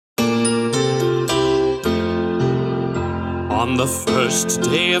On the first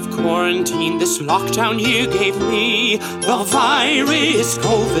day of quarantine, this lockdown you gave me the virus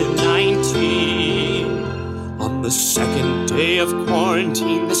COVID-19. On the second day of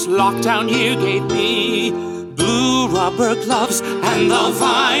quarantine, this lockdown you gave me blue rubber gloves and the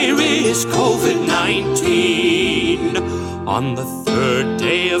virus COVID-19. On the third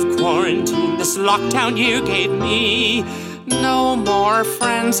day of quarantine, this lockdown you gave me no more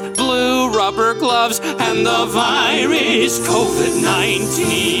friends, blue rubber gloves, and the virus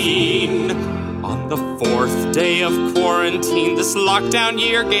COVID-19. On the fourth day of quarantine, this lockdown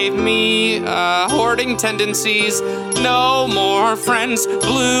year gave me hoarding tendencies, no more friends,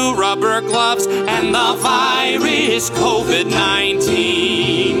 blue rubber gloves, and the virus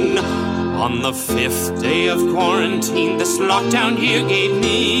COVID-19. On the fifth day of quarantine, this lockdown year gave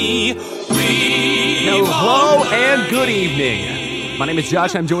me hello and good evening. My name is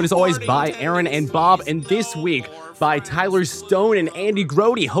Josh. I'm joined as always by Aaron and Bob, and this week by Tyler Stone and Andy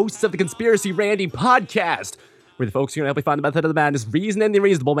Grody, hosts of the Conspiracy Randy podcast, where the folks are going to help you find the method of the madness, reason and the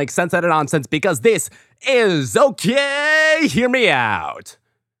reasonable, make sense out of nonsense, because this is okay. Hear me out.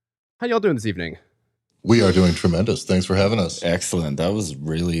 How y'all doing this evening? We are doing tremendous. Thanks for having us. Excellent. That was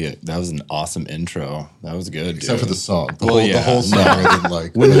an awesome intro. That was good. Except for the song. The the whole song I didn't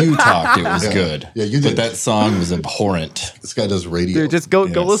like. When you talked, it was good. Yeah, you did. But that song was abhorrent. This guy does radio. Dude, just go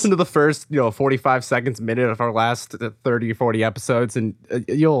listen to the first 45 seconds, minute of our last 30 or 40 episodes, and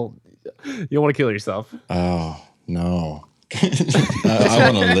you'll want to kill yourself. Oh, no. I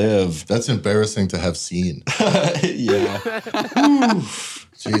want to live. That's embarrassing to have seen. Yeah.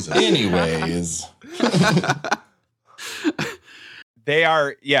 Jesus. Anyways. They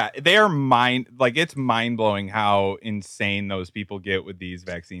are it's mind blowing how insane those people get with these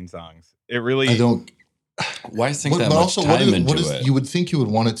vaccine songs. It really I don't why sink that but much also, time into it? You would think you would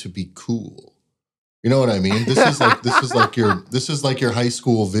want it to be cool. You know what I mean? This is like your high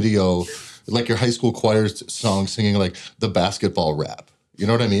school video, like your high school choir song singing like the basketball rap. You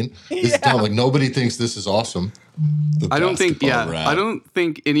know what I mean? It's dumb. Like nobody thinks this is awesome. I don't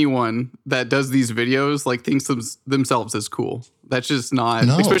think anyone that does these videos like thinks themselves as cool. That's just not,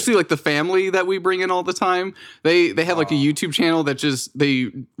 especially like the family that we bring in all the time. They have like a YouTube channel that they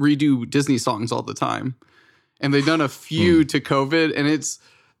redo Disney songs all the time. And they've done a few to COVID, and it's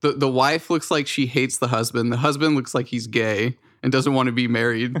the wife looks like she hates the husband. The husband looks like he's gay and doesn't want to be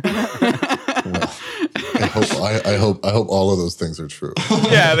married. I hope all of those things are true.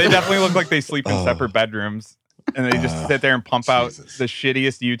 Yeah, they definitely look like they sleep in separate bedrooms, and they just sit there and pump out the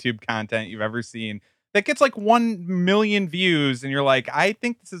shittiest YouTube content you've ever seen. That gets like 1 million views, and you're like, I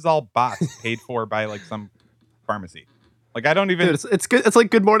think this is all bots paid for by like some pharmacy. Like I don't even. Dude, it's good. It's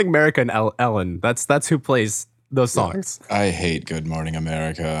like Good Morning America and Ellen. That's who plays those songs. I hate Good Morning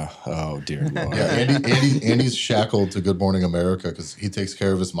America. Oh dear Lord. Yeah, Andy's shackled to Good Morning America because he takes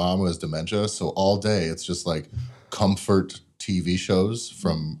care of his mom who has dementia. So all day it's just like comfort TV shows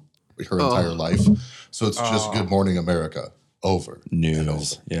from her entire life. So it's just Good Morning America over news, and over,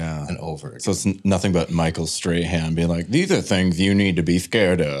 and over again. So it's nothing but Michael Strahan being like, "These are things you need to be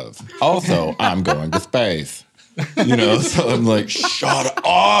scared of." Also, I'm going to space. So I'm like, shut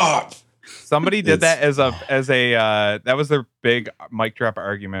up. Somebody did that as a that was their big mic drop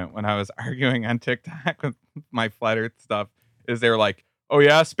argument when I was arguing on TikTok with my flat earth stuff. Is they're like, oh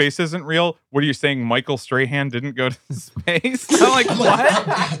yeah, space isn't real. What are you saying? Michael Strahan didn't go to space? I'm like, what?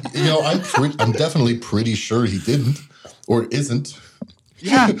 I'm definitely pretty sure he didn't or isn't.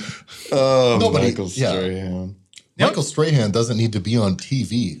 Yeah. Michael Strahan. Michael Strahan doesn't need to be on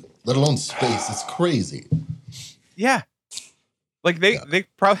TV, let alone space. It's crazy. Yeah. Like they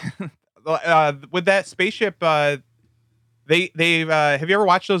probably. With that spaceship, they have you ever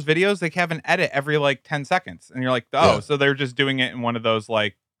watched those videos? They have an edit every like 10 seconds, and you're like, so they're just doing it in one of those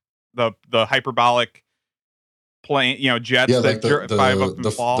like the hyperbolic plane, jets that five of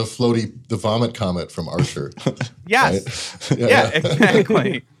them fall. The vomit comet from Archer. Yes, right? yeah,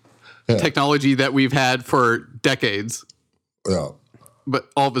 exactly. Technology that we've had for decades. Yeah, but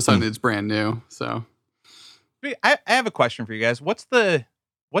all of a sudden it's brand new. So, I have a question for you guys. What's the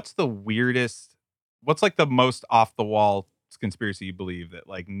weirdest, what's like the most off the wall conspiracy you believe that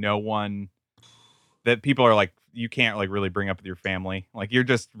like that people are like, you can't like really bring up with your family? Like you're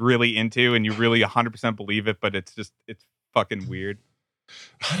just really into and you really 100% believe it, but it's fucking weird.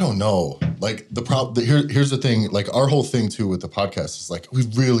 I don't know. Like here's the thing, like our whole thing too with the podcast is like,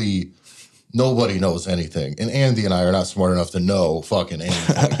 nobody knows anything. And Andy and I are not smart enough to know fucking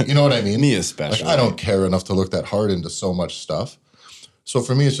anything. You know what I mean? Me especially. Like I don't care enough to look that hard into so much stuff. So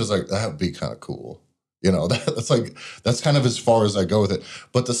for me, it's just like, that would be kind of cool. That's kind of as far as I go with it.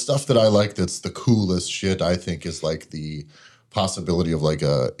 But the stuff that I like that's the coolest shit, I think, is like the possibility of like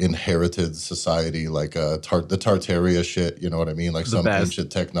a inherited society, like the Tartaria shit, you know what I mean? Like some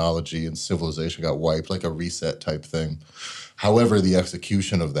ancient technology and civilization got wiped, like a reset type thing. However, the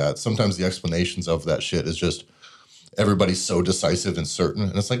execution of that, sometimes the explanations of that shit is just everybody's so decisive and certain.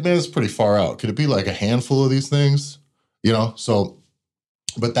 And it's like, man, it's pretty far out. Could it be like a handful of these things? You know? So,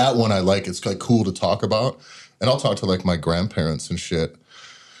 but that one I like, it's like cool to talk about. And I'll talk to like my grandparents and shit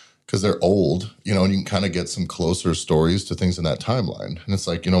because they're old, you know, and you can kind of get some closer stories to things in that timeline. And it's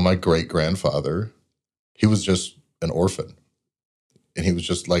like, you know, my great grandfather, he was just an orphan. And he was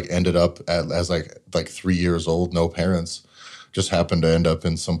just like ended up as like 3 years old, no parents, just happened to end up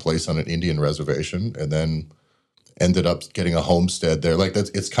in some place on an Indian reservation and then ended up getting a homestead there. Like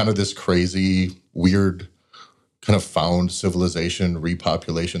it's kind of this crazy, weird kind of found civilization,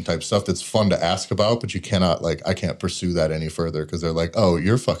 repopulation type stuff that's fun to ask about, but you cannot I can't pursue that any further because they're like, oh,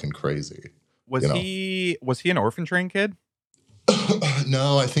 you're fucking crazy. Was he an orphan train kid?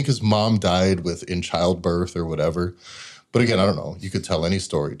 No, I think his mom died in childbirth or whatever. But again, I don't know. You could tell any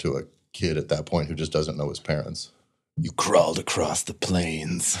story to a kid at that point who just doesn't know his parents. You crawled across the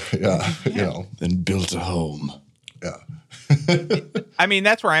plains. Yeah, you know. Then built a home. Yeah. I mean,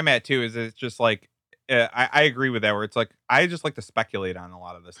 that's where I'm at too, is it's just like, I agree with that, where it's like, I just like to speculate on a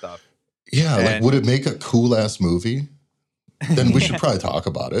lot of this stuff. Yeah, like, would it make a cool-ass movie? Then we should probably talk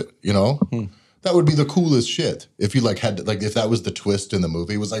about it, you know? That would be the coolest shit. If you if that was the twist in the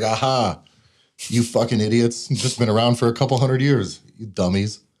movie, it was like, aha, you fucking idiots, just been around for a couple hundred years, you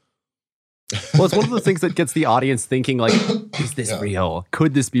dummies. Well, it's one of those things that gets the audience thinking, like, is this real?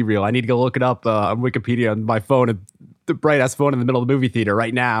 Could this be real? I need to go look it up on Wikipedia on my phone, the bright-ass phone in the middle of the movie theater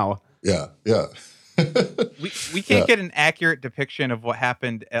right now. Yeah, yeah. we can't get an accurate depiction of what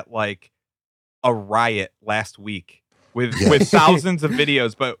happened at like a riot last week with thousands of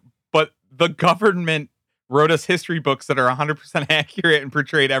videos, but the government wrote us history books that are 100% accurate and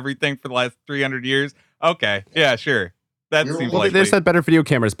portrayed everything for the last 300 years. Okay, yeah, sure. That seems likely. They just had better video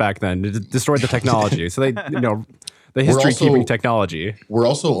cameras back then. It destroyed the technology, so they, the history-keeping technology. We're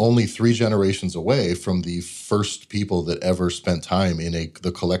also only 3 generations away from the first people that ever spent time in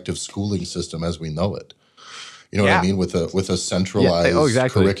the collective schooling system as we know it. You know what I mean? With a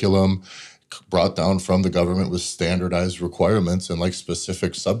centralized curriculum brought down from the government with standardized requirements and like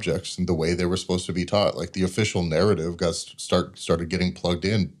specific subjects and the way they were supposed to be taught. Like the official narrative started getting plugged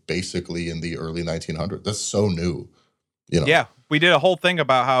in basically in the early 1900s. That's so new. You know? Yeah, we did a whole thing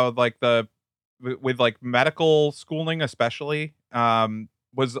about how like with like medical schooling especially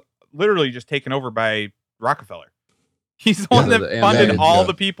was literally just taken over by Rockefeller. He's the one that funded all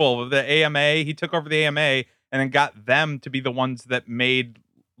the people. The AMA, he took over the AMA and then got them to be the ones that made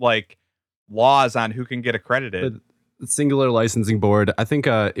like laws on who can get accredited. The singular licensing board. I think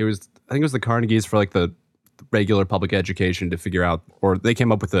it was the Carnegies for like the regular public education to figure out, or they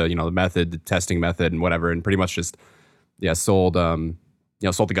came up with the method, the testing method and whatever, and pretty much just sold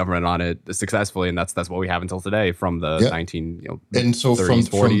sold the government on it successfully, and that's what we have until today from the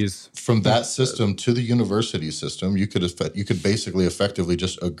 40s. From that system to the university system, you could basically effectively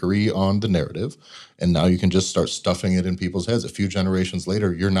just agree on the narrative, and now you can just start stuffing it in people's heads. A few generations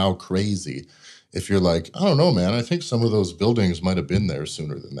later, you're now crazy if you're like, I don't know, man, I think some of those buildings might have been there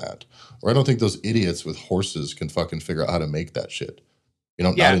sooner than that, or I don't think those idiots with horses can fucking figure out how to make that shit.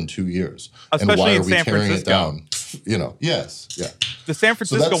 Not in 2 years. Especially and why in are we San carrying Francisco. it down? Yes, yeah. The San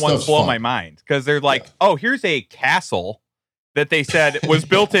Francisco ones blow my mind because they're like, oh, here's a castle that they said was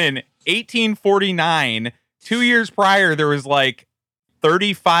built in 1849. 2 years prior, there was like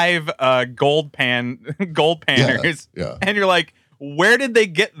 35 gold panners. Yeah. And you're like, where did they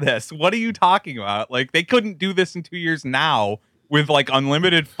get this? What are you talking about? Like, they couldn't do this in 2 years now with like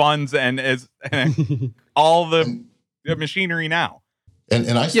unlimited funds and all the machinery now.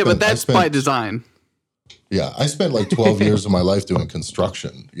 And I but that's by design. Yeah, I spent like 12 years of my life doing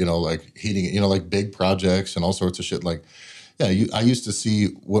construction, like heating, like big projects and all sorts of shit. Like, I used to see,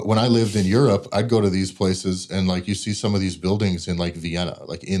 when I lived in Europe, I'd go to these places and like you see some of these buildings in like Vienna,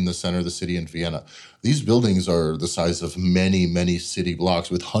 like in the center of the city in Vienna. These buildings are the size of many, many city blocks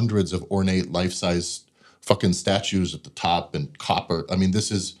with hundreds of ornate life-size fucking statues at the top and copper. I mean,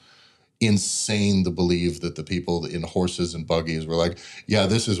 this is insane to believe that the people in horses and buggies were like, yeah,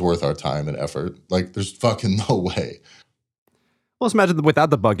 this is worth our time and effort. Like, there's fucking no way. Well, let's imagine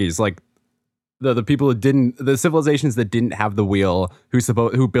without the buggies, like the people the civilizations that didn't have the wheel,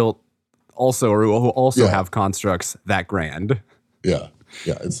 who built also, or who also have constructs that grand. Yeah,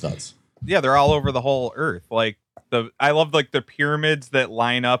 it's nuts. Yeah, they're all over the whole earth. Like I love like the pyramids that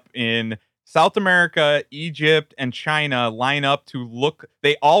line up in South America, Egypt, and China line up to look.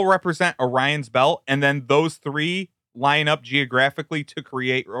 They all represent Orion's belt, and then those 3 line up geographically to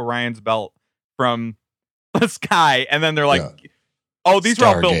create Orion's belt from the sky, and then they're like, "Oh, these were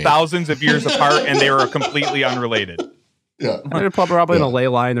all built thousands of years apart, and they were completely unrelated." Yeah, they're probably in a ley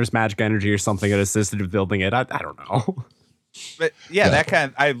line. There's magic energy or something that assisted with building it. I don't know. But that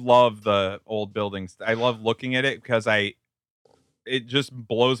kind of, I love the old buildings. I love looking at it because it just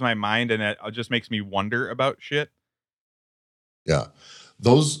blows my mind, and it just makes me wonder about shit. Yeah.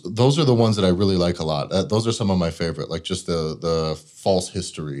 Those are the ones that I really like a lot. Those are some of my favorite. Like just the false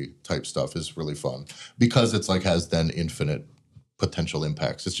history type stuff is really fun because it's like has then infinite potential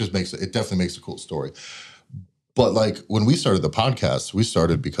impacts. It definitely makes a cool story. But like when we started the podcast, we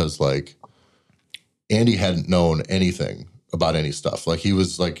started because like Andy hadn't known anything about any stuff. Like he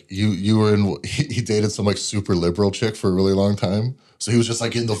was like you were in. He dated some like super liberal chick for a really long time, so he was just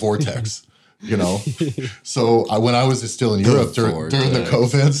like in the vortex. You know, so when I was still in Europe during the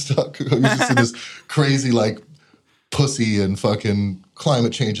COVID stuff, I was just in this crazy like pussy and fucking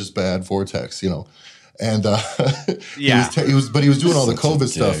climate change is bad vortex, you know, and he was doing all the COVID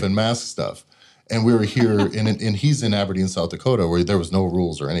stuff and mask stuff, and we were here and he's in Aberdeen, South Dakota, where there was no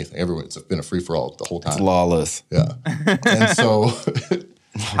rules or anything. It's been a free for all the whole time. It's lawless. Yeah, and so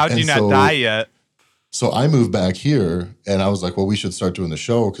how'd you not die yet? So I moved back here, and I was like, well, we should start doing the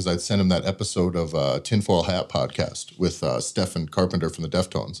show, because I'd sent him that episode of Tinfoil Hat podcast with Stephen Carpenter from the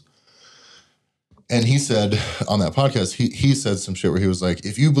Deftones. And he said on that podcast, he said some shit where he was like,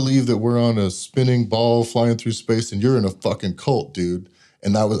 if you believe that we're on a spinning ball flying through space, and you're in a fucking cult, dude.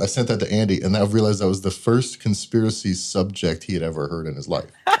 And I sent that to Andy, and I realized that was the first conspiracy subject he had ever heard in his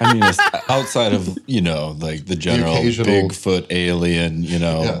life. I mean, it's outside of, like the general Bigfoot, alien,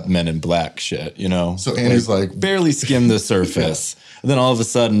 Men in Black shit, So Andy's like barely skim the surface. And then all of a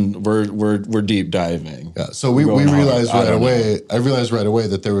sudden we're deep diving. Yeah. So we realized right away, I realized right away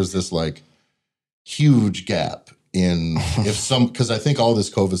that there was this like huge gap in because I think all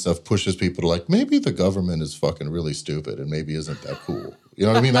this COVID stuff pushes people to like, maybe the government is fucking really stupid and maybe isn't that cool. You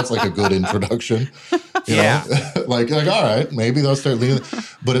know what I mean? That's like a good introduction. You know? like, all right, maybe they'll start leaning.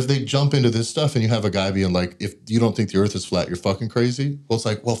 But if they jump into this stuff and you have a guy being like, if you don't think the earth is flat, you're fucking crazy. Well, it's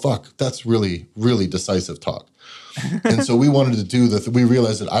like, well, fuck, that's really, really decisive talk. And so we wanted to do we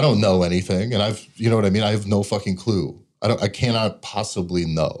realized that I don't know anything. And you know what I mean? I have no fucking clue. I cannot possibly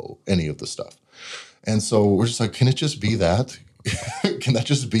know any of the stuff. And so we're just like, can it just be that? Can that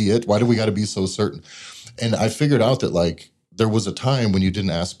just be it? Why do we got to be so certain? And I figured out that like there was a time when you didn't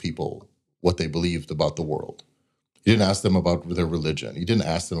ask people what they believed about the world. You didn't ask them about their religion. You didn't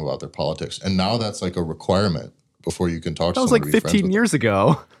ask them about their politics. And now that's like a requirement before you can talk to someone. That was like 15 years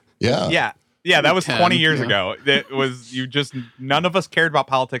ago. Yeah. Yeah. Yeah, that was 20 years ago. It was none of us cared about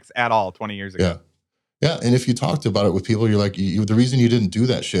politics at all 20 years ago. Yeah. Yeah, and if you talked about it with people, you're like, the reason you didn't do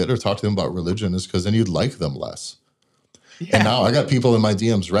that shit or talk to them about religion is because then you'd like them less. Yeah. And now I got people in my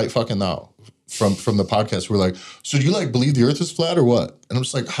DMs right fucking now from the podcast who are like, so do you like believe the earth is flat or what? And I'm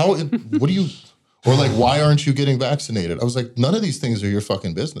just like, what do you, or like, why aren't you getting vaccinated? I was like, none of these things are your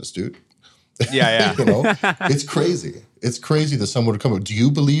fucking business, dude. Yeah. It's crazy. It's crazy that someone would come up, do you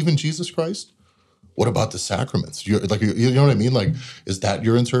believe in Jesus Christ? What about the sacraments? You know what I mean? Like, is that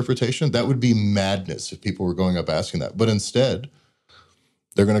your interpretation? That would be madness if people were going up asking that. But instead,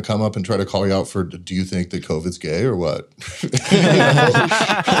 they're going to come up and try to call you out for, do you think that COVID's gay or what?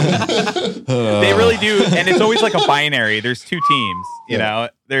 They really do. And it's always like a binary. There's two teams, you know?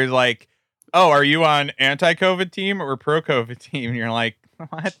 There's like, oh, are you on anti-COVID team or pro-COVID team? And you're like,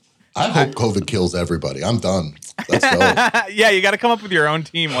 what? I hope COVID kills everybody. I'm done. Let's go. Yeah, you got to come up with your own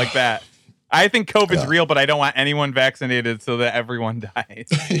team like that. I think COVID's real, but I don't want anyone vaccinated so that everyone dies.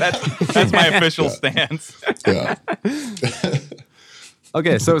 That's my official stance. Yeah.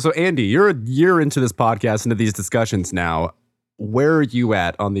 Okay, so Andy, you're a year into this podcast, into these discussions now. Where are you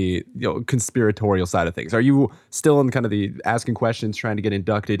at on the conspiratorial side of things? Are you still in kind of the asking questions, trying to get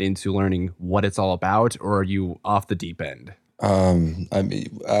inducted into learning what it's all about, or are you off the deep end? I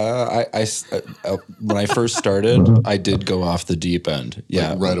mean, when I first started, I did go off the deep end.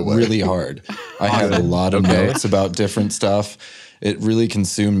 Yeah, right away, really hard. I had a lot of notes about different stuff. It really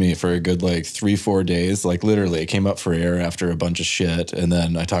consumed me for a good 3-4 days. Like literally, it came up for air after a bunch of shit, and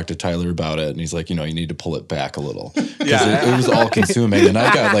then I talked to Tyler about it, and he's like, you need to pull it back a little. Yeah, it was all consuming, and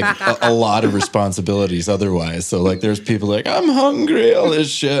I've got a lot of responsibilities otherwise. So there's people like, I'm hungry, all this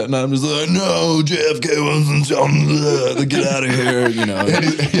shit, and I'm just like, no, JFK wasn't something. Get out of here,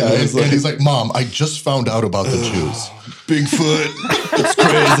 And he's like, Mom, I just found out about the Jews. Bigfoot, it's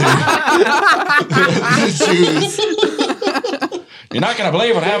crazy. The Jews. You're not going to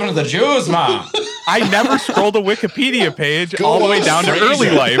believe what happened to the Jews, Mom. I never scrolled a Wikipedia page all the way down to early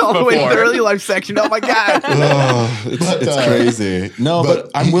life All the way to the before. early life section. Oh my god. It's crazy. No, but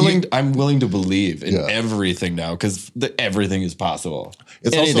I'm willing to believe in everything now because everything is possible.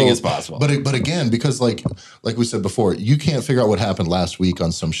 Anything is possible. But again, because like we said before, you can't figure out what happened last week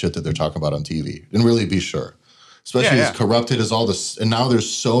on some shit that they're talking about on TV and really be sure. Especially as corrupted as all this, and now there's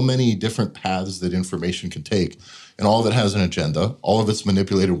so many different paths that information can take, and all of it has an agenda. All of it's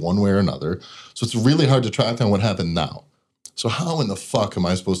manipulated one way or another. So it's really hard to track down what happened now. So how in the fuck am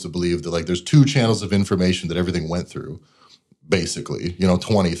I supposed to believe that like there's 2 channels of information that everything went through, basically,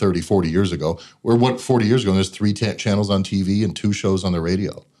 20, 30, 40 years ago, or what 40 years ago, there's 3 channels on TV and 2 shows on the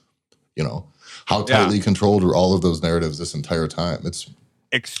radio. How tightly controlled are all of those narratives this entire time? It's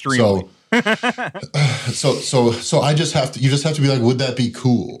extremely. So I just have to. You just have to be like, would that be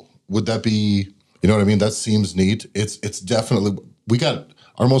cool? Would that be? You know what I mean? That seems neat. It's definitely. We got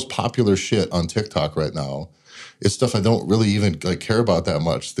our most popular shit on TikTok right now. It's stuff I don't really even like care about that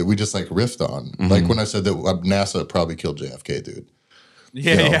much that we just like riffed on. Mm-hmm. Like when I said that NASA probably killed JFK, dude.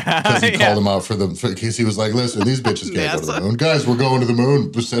 Because he called him out because he was like, listen, these bitches can't go to the moon. Guys, we're going to the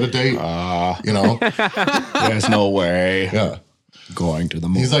moon. Just set a date. There's no way. Yeah. Going to the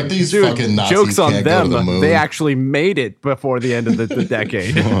moon. He's like, these fucking Nazis jokes on can't them. go to the moon. They actually made it before the end of the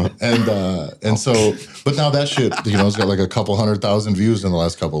decade. and so, but now that shit, it's got like a couple 100,000 views in the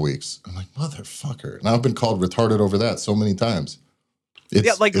last couple of weeks. I'm like, motherfucker. Now I've been called retarded over that so many times.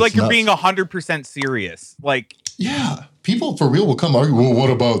 It's you're being 100% serious. Like, yeah, people for real will come argue, well, what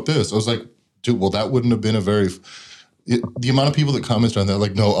about this? I was like, dude, well, that wouldn't have been the amount of people that commented on that,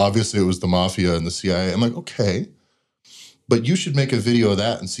 like, no, obviously it was the mafia and the CIA. I'm like, okay. But you should make a video of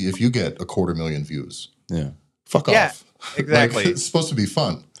that and see if you get 250,000 views. Yeah. Fuck off. Yeah, exactly. It's supposed to be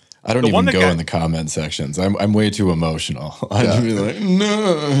fun. I don't even go in the comment sections. I'm way too emotional. I'd be like,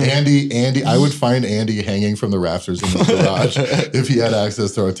 no. Andy, I would find Andy hanging from the rafters in his garage if he had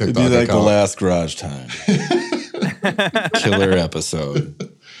access to our TikTok account. It'd be like account. the last Garage Time. Killer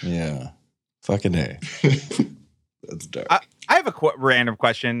episode. Yeah. Fucking A. That's dark. I have a random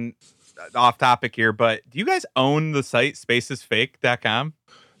question off topic here, but do you guys own the site spacesfake.com?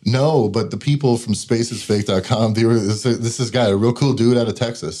 No, but the people from spacesfake.com, this is guy, a real cool dude out of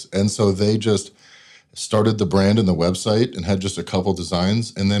Texas. And so they just started the brand and the website and had just a couple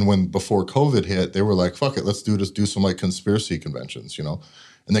designs. And then before COVID hit, they were like, fuck it, let's do some like conspiracy conventions, And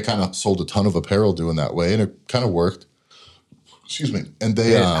they kind of sold a ton of apparel doing that way. And it kind of worked. Excuse me. And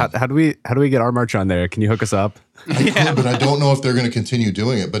they how do we get our merch on there? Can you hook us up? I could, but I don't know if they're going to continue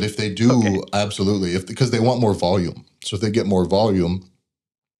doing it. But if they do, absolutely. Because they want more volume. So if they get more volume,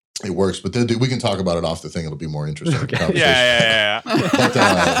 it works. But we can talk about it off the thing. It'll be more interesting. Okay. Yeah.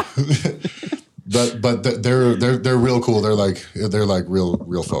 But they're real cool. They're like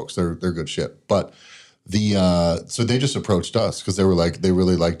real folks. They're good shit. But so they just approached us because they were like, they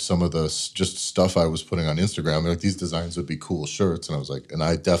really liked some of the just stuff I was putting on Instagram. They're like, these designs would be cool shirts. And I was like, and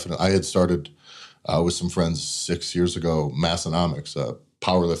I had started with some friends 6 years ago, Massonomics, a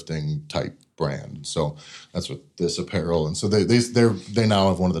powerlifting type brand. So that's what this apparel. And so they now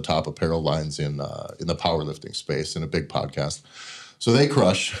have one of the top apparel lines in the powerlifting space in a big podcast. So they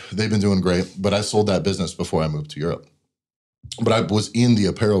crush. They've been doing great. But I sold that business before I moved to Europe. But I was in the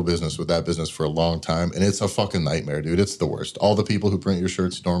apparel business with that business for a long time, and it's a fucking nightmare, dude. It's the worst. All the people who print your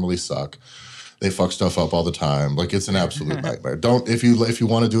shirts normally suck. They fuck stuff up all the time. Like, it's an absolute nightmare. If you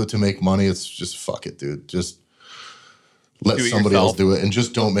want to do it to make money, it's just fuck it, dude. Just let somebody else do it, and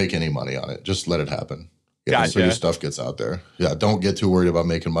just don't make any money on it. Just let it happen. So your stuff gets out there. Yeah, don't get too worried about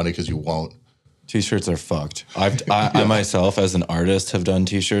making money because you won't. T-shirts are fucked. I myself, as an artist, have done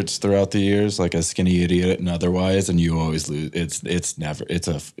T-shirts throughout the years, like a Skinny Idiot and otherwise, and you always lose. It's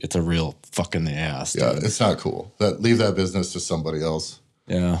a real fuck in the ass. Yeah, dude. It's not cool. Leave that business to somebody else.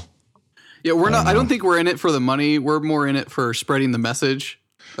 Yeah. Yeah, we're not. I don't think we're in it for the money. We're more in it for spreading the message.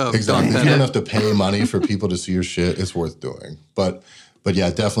 Exactly. If you don't have to pay money for people to see your shit, it's worth doing. But yeah,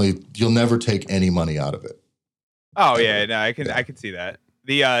 definitely, you'll never take any money out of it. Oh yeah, no, I can see that.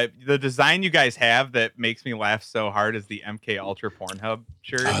 The design you guys have that makes me laugh so hard is the MK Ultra Pornhub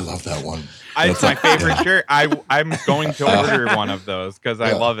shirt. I love that one. It's my favorite shirt. I'm going to order one of those because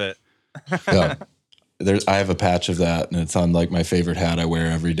I love it. Yeah. I have a patch of that, and it's on like my favorite hat I wear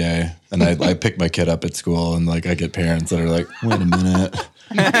every day. And I pick my kid up at school, and like I get parents that are like, "Wait a minute."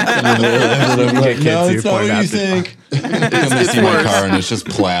 I'm like, no, it's not what you think. And they see my car, and it's just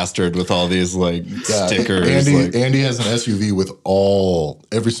plastered with all these like stickers. Andy has an SUV with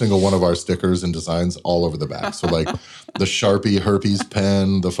every single one of our stickers and designs all over the back. So like the Sharpie herpes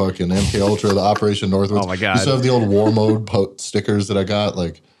pen, the fucking MK Ultra, the Operation Northwoods. Oh my god! You still have the old War Mode stickers that I got.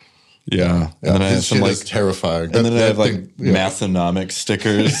 Like, Yeah. And then I have his some shit like is terrifying. And then I have like mathonomic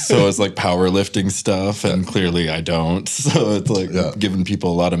stickers, so it's like powerlifting stuff, and clearly I don't. So it's like giving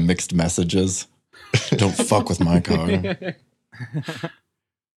people a lot of mixed messages. Don't fuck with my car.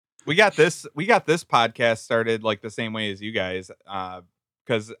 We got this podcast started like the same way as you guys,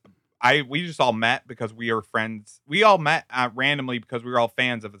 because we just all met because we are friends. We all met randomly because we were all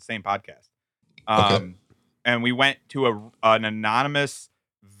fans of the same podcast. And we went to an anonymous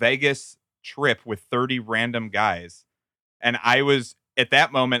Vegas trip with 30 random guys. And I was, at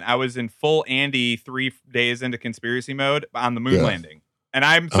that moment, I was in full Andy 3 days into conspiracy mode on the moon landing. And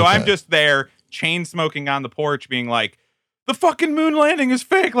I'm just there chain smoking on the porch being like, the fucking moon landing is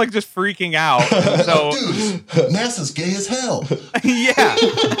fake, like just freaking out. So dude, NASA's gay as hell. Yeah.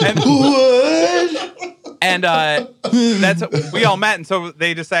 And that's we all met, and so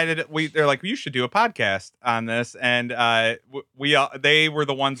they decided they're like, you should do a podcast on this, and they were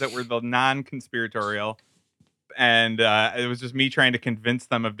the ones that were the non-conspiratorial, and it was just me trying to convince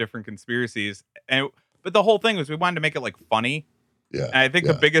them of different conspiracies, but the whole thing was we wanted to make it like funny. Yeah, and I think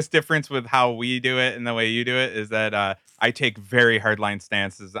the biggest difference with how we do it and the way you do it is that I take very hardline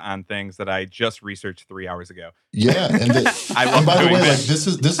stances on things that I just researched 3 hours ago. Yeah, and by the way, like this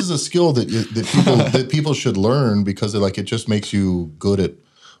is a skill that people should learn, because it just makes you good at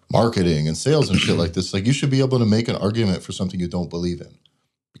marketing and sales and shit like this. Like, you should be able to make an argument for something you don't believe in,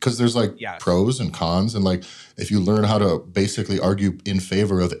 because there's pros and cons, and like if you learn how to basically argue in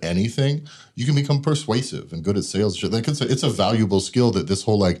favor of anything, you can become persuasive and good at sales shit. Like it's a valuable skill that this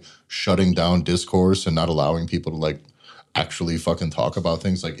whole like shutting down discourse and not allowing people to like actually fucking talk about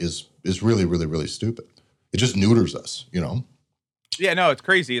things like is really, really, really stupid. It just neuters us, you know? Yeah, no, it's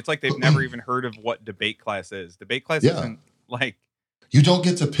crazy. It's like they've never even heard of what debate class is. Debate class isn't like, you don't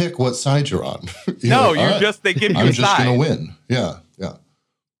get to pick what side you're on. They give you I'm a just side. gonna win. Yeah.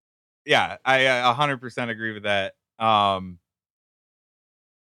 Yeah, I 100% agree with that. I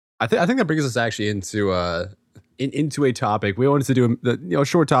think that brings us actually into a topic. We wanted to do a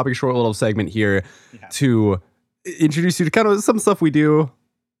short little segment here to introduce you to kind of some stuff we do,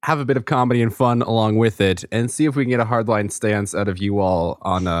 have a bit of comedy and fun along with it, and see if we can get a hardline stance out of you all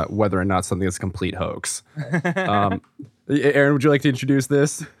on whether or not something is a complete hoax. Aaron, would you like to introduce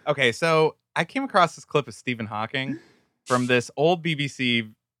this? Okay, so I came across this clip of Stephen Hawking from this old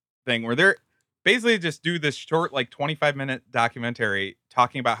BBC thing where they're basically just do this short, like 25-minute documentary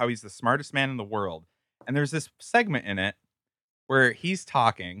talking about how he's the smartest man in the world. And there's this segment in it where he's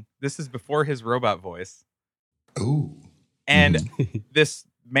talking. This is before his robot voice. Ooh. And this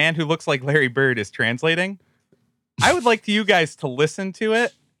man who looks like Larry Bird is translating. I would like you guys to listen to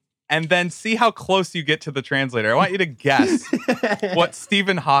it and then see how close you get to the translator. I want you to guess what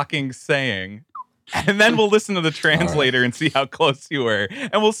Stephen Hawking's saying. And then we'll listen to the translator and see how close you were.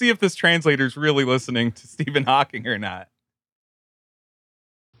 And we'll see if this translator's really listening to Stephen Hawking or not.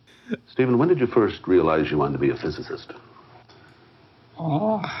 Stephen, when did you first realize you wanted to be a physicist?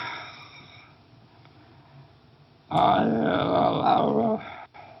 I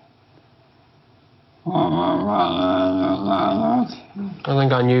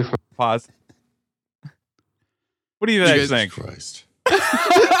think I knew from... Pause. What do you guys think? Christ.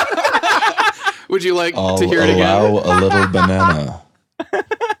 Would you like to hear it again? Allow a little banana.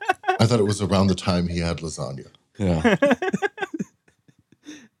 I thought it was around the time he had lasagna. Yeah.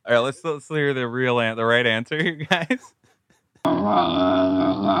 All right, let's hear the right answer, you guys.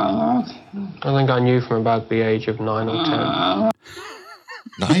 I think I knew from about the age of 9 or 10.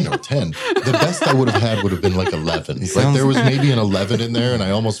 9 or 10. The best I would have had would have been like 11. Like there was maybe an 11 in there, and I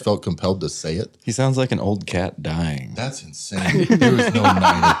almost felt compelled to say it. He sounds like an old cat dying. That's insane. There is no 9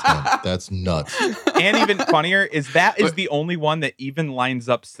 or 10. That's nuts. And even funnier is the only one that even lines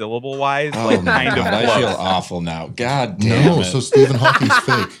up syllable wise. Oh like my kind God, of I close. feel awful now. God damn it. So Stephen Hawking's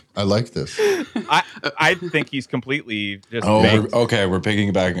fake. I like this. I think he's completely just fake. Okay, we're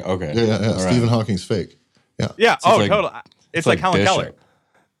picking back. Okay. Yeah. Stephen Hawking's fake. Yeah. Yeah. So totally. It's like Helen Bishop. Keller.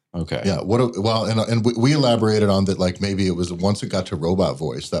 Okay. Yeah. And we elaborated on that. Like maybe it was once it got to robot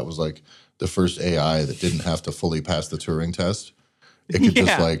voice, that was like the first AI that didn't have to fully pass the Turing test. It could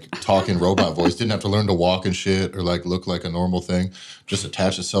just like talk in robot voice. Didn't have to learn to walk and shit or like look like a normal thing. Just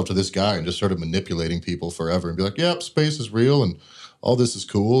attach itself to this guy and just started manipulating people forever and be like, yep, space is real and all this is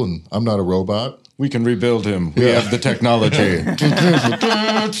cool and I'm not a robot. We can rebuild him. We have the technology.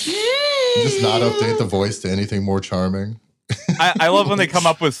 Just not update the voice to anything more charming. I love when they come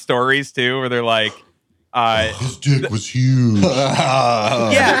up with stories too, where they're like, his dick was huge.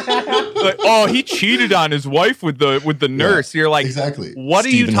 Yeah, like, oh, he cheated on his wife with the nurse. You're like, exactly. What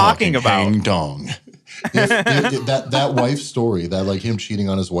Stephen are you talking Hawking, about? Hang dong. that wife's story, that like him cheating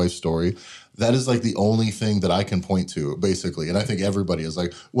on his wife's story, that is like the only thing that I can point to, basically. And I think everybody is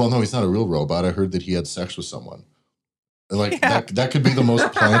like, well, no, he's not a real robot. I heard that he had sex with someone. And like that could be the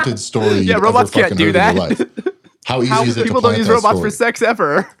most planted story. Yeah, robots can't do that. In your life. How easy is it? People to don't use robots for sex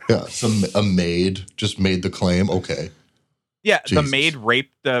ever. Yeah, a maid just made the claim. Okay. Yeah, Jesus. the maid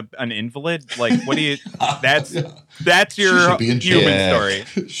raped an invalid. Like, what do you? That's your human story.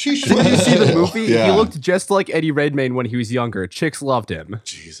 Did you see the movie? Yeah. He looked just like Eddie Redmayne when he was younger. Chicks loved him.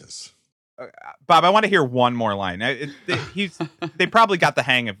 Jesus. Bob, I want to hear one more line. They probably got the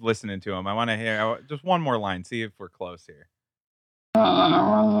hang of listening to him. I want to hear just one more line. See if we're close here. That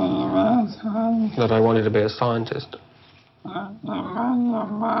I wanted to be a scientist.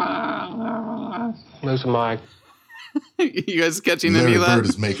 Those are my... You guys catching Larry any of that? Bird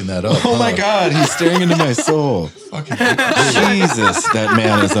is making that up. Oh my God, he's staring into my soul. Fucking Jesus, that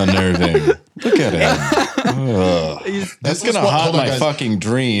man is unnerving. Look at him. That's going to haunt my fucking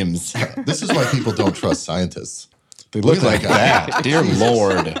dreams. This is why people don't trust scientists. They look like that. Dear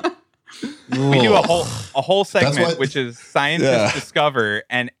Lord. We do a whole segment, which is scientists discover,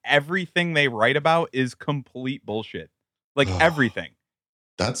 and everything they write about is complete bullshit. Like everything.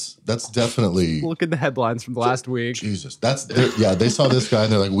 That's definitely. Look at the headlines from last week. Jesus, they saw this guy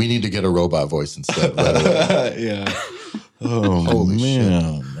and they're like, we need to get a robot voice instead. Right? Yeah. Oh, holy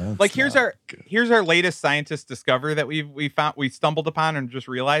man. Shit. Like here's our latest scientist discovery that we stumbled upon and just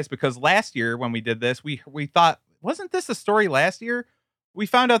realized, because last year when we did this, we thought, wasn't this a story last year? We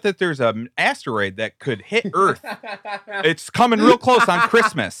found out that there's an asteroid that could hit Earth. It's coming real close on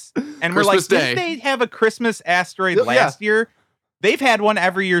Christmas. And we're like, did they have a Christmas asteroid last year? They've had one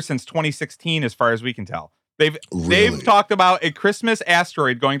every year since 2016, as far as we can tell. They've talked about a Christmas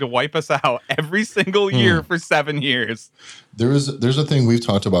asteroid going to wipe us out every single year for 7 years. There's a thing we've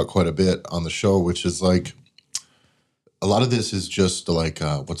talked about quite a bit on the show, which is like, a lot of this is just like,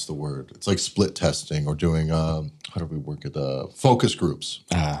 what's the word? It's like split testing or doing, how do we work at focus groups?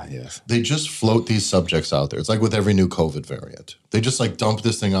 Ah, yes. They just float these subjects out there. It's like with every new COVID variant. They just like dump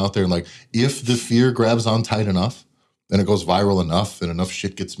this thing out there and like, if the fear grabs on tight enough and it goes viral enough and enough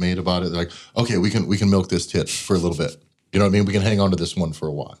shit gets made about it, they're like, okay, we can milk this tit for a little bit. You know what I mean? We can hang on to this one for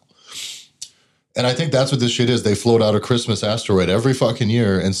a while. And I think that's what this shit is. They float out a Christmas asteroid every fucking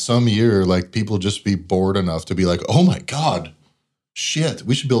year, and some year, like, people just be bored enough to be like, oh my God, shit,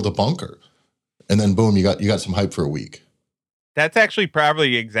 we should build a bunker. And then boom, you got some hype for a week. That's actually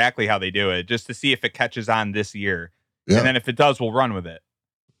probably exactly how they do it, just to see if it catches on this year. Yeah. And then if it does, we'll run with it.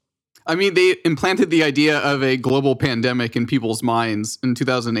 I mean, they implanted the idea of a global pandemic in people's minds in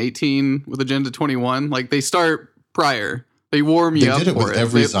 2018 with Agenda 21. Like, they start prior. They warm you up for it. They did it with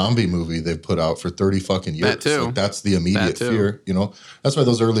every zombie movie they've put out for 30 fucking years. That too. Like, that's the immediate fear, you know? That's why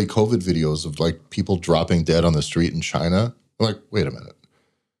those early COVID videos of like people dropping dead on the street in China, I'm like, wait a minute.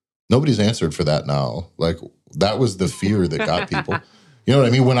 Nobody's answered for that now. Like, that was the fear that got people. You know what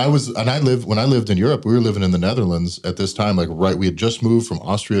I mean? When I lived in Europe, we were living in the Netherlands at this time. Like, we had just moved from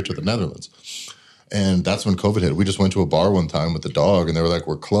Austria to the Netherlands. And that's when COVID hit. We just went to a bar one time with the dog, and they were like,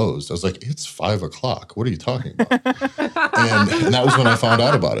 we're closed. I was like, it's 5 o'clock. What are you talking about? and that was when I found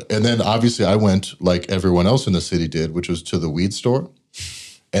out about it. And then obviously I went like everyone else in the city did, which was to the weed store.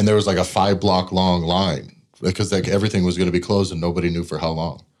 And there was like a 5-block long line because like everything was going to be closed and nobody knew for how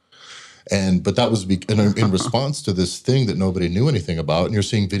long. But that was in response to this thing that nobody knew anything about. And you're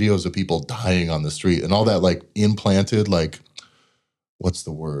seeing videos of people dying on the street and all that like implanted, like, what's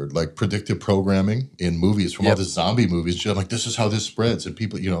the word? Like predictive programming in movies from all the zombie movies. Just like, this is how this spreads. And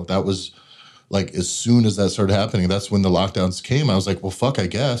people, you know, that was like, as soon as that started happening, that's when the lockdowns came. I was like, well, fuck, I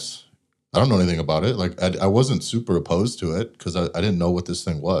guess. I don't know anything about it. Like, I wasn't super opposed to it because I didn't know what this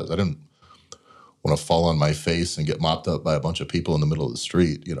thing was. I didn't want to fall on my face and get mopped up by a bunch of people in the middle of the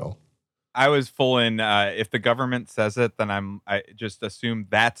street, you know? I was full in, if the government says it, then I just assume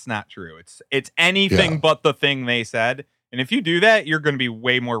that's not true. It's anything but the thing they said. And if you do that, you're going to be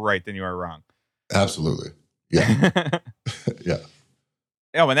way more right than you are wrong. Absolutely. Yeah. Yeah.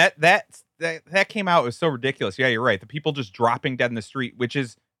 Oh, and that came out, it was so ridiculous. Yeah, you're right. The people just dropping dead in the street, which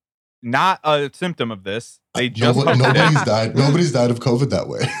is not a symptom of this. They just nobody's died. Nobody's died of COVID that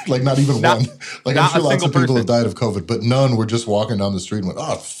way. Like not even one. Like I'm sure lots of people have died of COVID, but none were just walking down the street and went,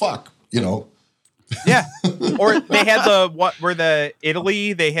 "Oh fuck," you know. Yeah. Or they had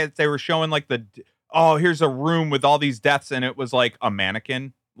Italy, they were showing like here's a room with all these deaths, and it was like a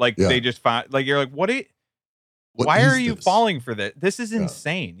mannequin. Like they just found, like, you're like, why are you falling for this? This is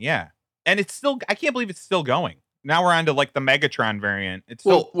insane. Yeah. And it's still, I can't believe it's still going. Now we're on to like the Megatron variant. It's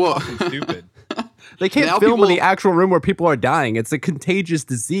so fucking stupid. They can't Now film in people- the actual room where people are dying. It's a contagious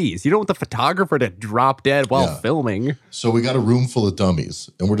disease. You don't want the photographer to drop dead while Yeah. filming. So we got a room full of dummies,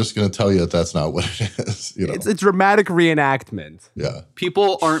 and we're just going to tell you that that's not what it is. You know? It's a dramatic reenactment. Yeah.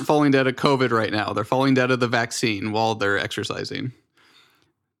 People aren't falling dead of COVID right now. They're falling dead of the vaccine while they're exercising.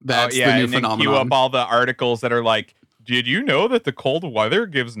 That's the new and then phenomenon. queue up all the articles that are like, did you know that the cold weather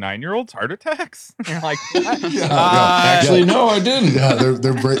gives 9-year-olds heart attacks? And you're like, what? Actually, no, I didn't. Yeah,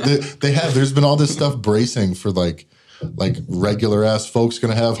 they have. There's been all this stuff bracing for like regular ass folks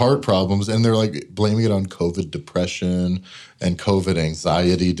gonna have heart problems, and they're like blaming it on COVID depression and COVID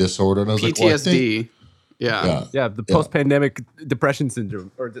anxiety disorder. And I was like, well, PTSD. Yeah. Yeah, the post-pandemic depression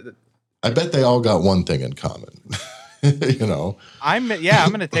syndrome. I bet they all got one thing in common. You know, I'm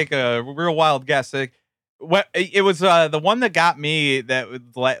gonna take a real wild guess. Like, what it was the one that got me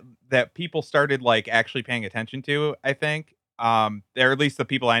that people started like actually paying attention to. I think, or at least the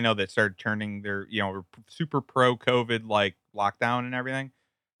people I know that started turning their super pro COVID like lockdown and everything.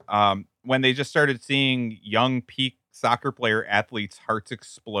 When they just started seeing young peak soccer player athletes' hearts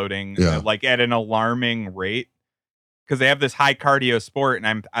exploding like at an alarming rate. Because they have this high cardio sport,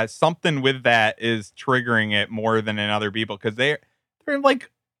 and something with that is triggering it more than in other people. Because they're like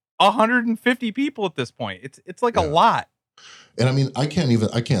 150 people at this point. It's like a lot. and I mean, I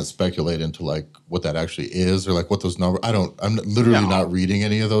can't speculate into like what that actually is or like what those numbers. I'm literally not reading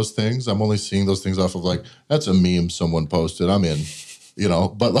any of those things. I'm only seeing those things off of like that's a meme someone posted. I'm in,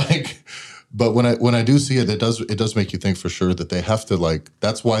 But when I do see it, it does make you think for sure that they have to like.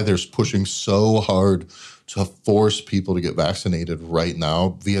 That's why they're pushing so hard to force people to get vaccinated right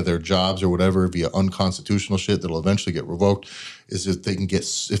now via their jobs or whatever, via unconstitutional shit that'll eventually get revoked. Is if they could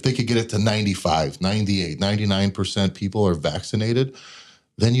get it to 95, 98, 99% people are vaccinated,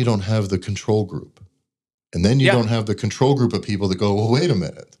 then you don't have the control group, and then you don't have the control group of people that go, well, wait a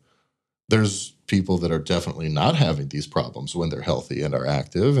minute. There's people that are definitely not having these problems when they're healthy and are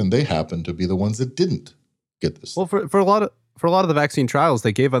active, and they happen to be the ones that didn't get this. Well, for a lot of the vaccine trials,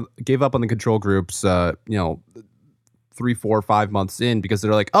 they gave up on the control groups, 3, 4, 5 months in because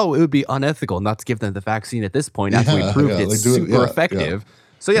they're like, oh, it would be unethical not to give them the vaccine at this point after we proved it's super effective.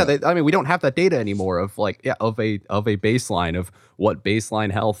 So we don't have that data anymore of a baseline of what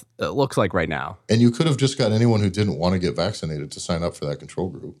baseline health looks like right now. And you could have just got anyone who didn't want to get vaccinated to sign up for that control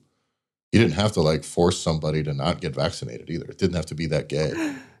group. You didn't have to like force somebody to not get vaccinated either. It didn't have to be that gay.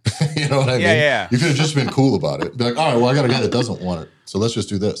 You know what I mean? Yeah. You could have just been cool about it. Be like, all right, well, I got a guy that doesn't want it, so let's just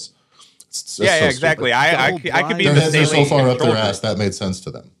do this. That's so exactly. I could be their the heads are so saline far up their control ass that made sense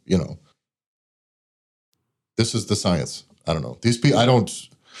to them. This is the science. I don't know. These people.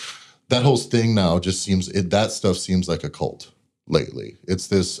 That whole thing now just seems that stuff seems like a cult lately. It's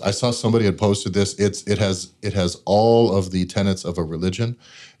this. I saw somebody had posted this. It has all of the tenets of a religion,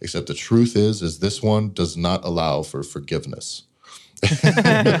 except the truth is this one does not allow for forgiveness. That's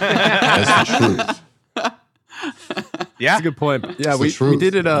the truth. Yeah, that's a good point. Yeah, It's the we truth.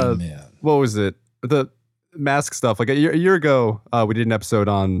 did it. What was it? The mask stuff. Like a year ago, we did an episode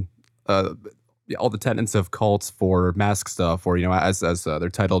on all the tenets of cults for mask stuff, or as they're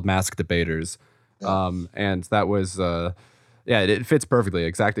titled mask debaters. And that was it fits perfectly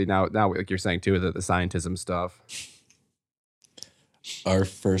exactly now like you're saying too, the scientism stuff. Our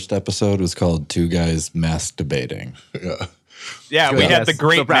first episode was called Two Guys Mask Debating. Yeah, we had the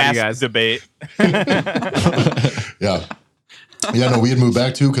great mask debate. No, we had moved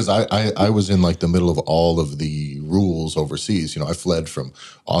back too because I was in like the middle of all of the rules overseas. I fled from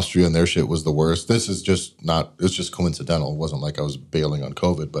Austria and their shit was the worst. This is it's just coincidental. It wasn't like I was bailing on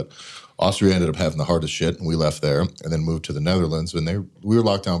COVID, but Austria ended up having the hardest shit, and we left there and then moved to the Netherlands. And we were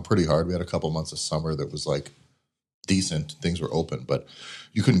locked down pretty hard. We had a couple months of summer that was like decent. Things were open, but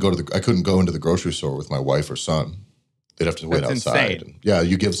I couldn't go into the grocery store with my wife or son. They'd have to wait outside. And,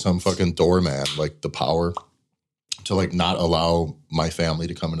 you give some fucking doorman like the power to like not allow my family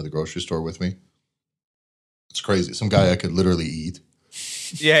to come into the grocery store with me. It's crazy. Some guy I could literally eat.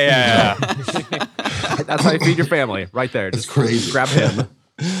 Yeah. That's how you feed your family, right there. It's crazy. Grab him.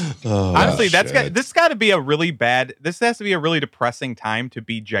 Honestly, this got to be a really bad. This has to be a really depressing time to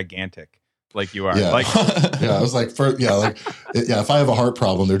be gigantic, like you are. Yeah. Like, I was like, if I have a heart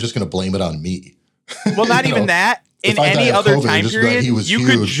problem, they're just gonna blame it on me. Well, not even that. In any other time period, you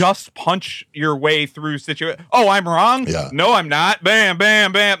could just punch your way through situation. Oh, I'm wrong? Yeah. No, I'm not. Bam,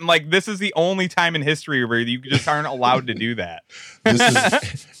 bam, bam. Like, this is the only time in history where you just aren't allowed to do that.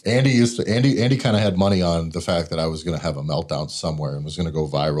 Andy kind of had money on the fact that I was going to have a meltdown somewhere and was going to go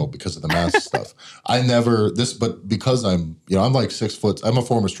viral because of the mask stuff. But because I'm like 6 foot, I'm a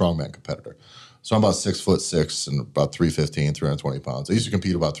former strongman competitor. So I'm about 6'6" and about 315, 320 pounds. I used to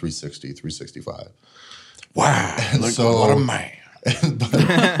compete about 360, 365. Wow. And so, what a man.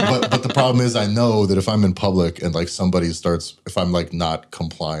 but the problem is I know that if I'm in public and like somebody starts, if I'm like not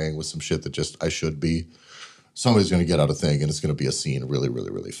complying with some shit that just I should be, somebody's going to get out a thing and it's going to be a scene really,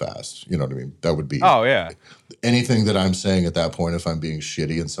 really, really fast. You know what I mean? That would be anything that I'm saying at that point. If I'm being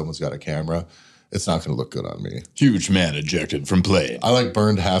shitty and someone's got a camera, it's not going to look good on me. Huge man ejected from play. I like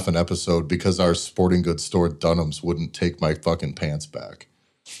burned half an episode because our sporting goods store Dunham's wouldn't take my fucking pants back.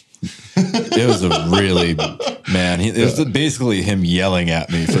 It was a really, man, it was basically him yelling at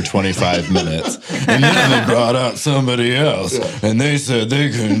me for 25 minutes. And then they brought out somebody else. And they said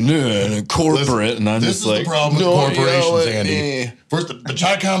they couldn't do it. Corporate. And I'm just like, this is the problem with corporations, Andy. First, the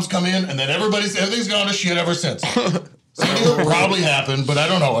Chi-Coms come in, and then everything's gone to shit ever since. Something will probably happen, but I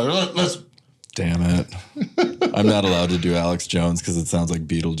don't know. Let's... Damn it. I'm not allowed to do Alex Jones because it sounds like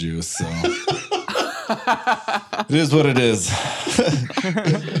Beetlejuice, so... It is what it is.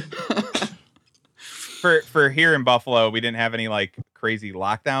 For here in Buffalo, we didn't have any like crazy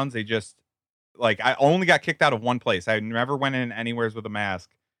lockdowns. They just like I only got kicked out of one place. I never went in anywheres with a mask,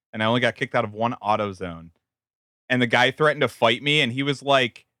 and I only got kicked out of one AutoZone. And the guy threatened to fight me, and he was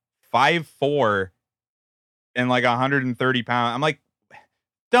like 5'4" and like 130 pounds. I'm like,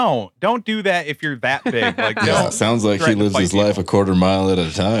 don't do that if you're that big. Like, yeah, sounds like he lives his life a quarter mile at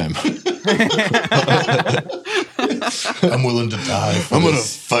a time. I'm willing to die. I'm going to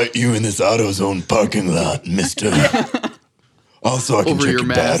fight you in this AutoZone parking lot, mister. Also, I can check your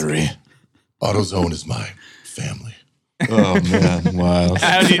battery. AutoZone is my family. Oh, man. Wow.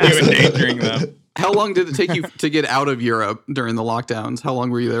 How do you do endangering them? How long did it take you to get out of Europe during the lockdowns? How long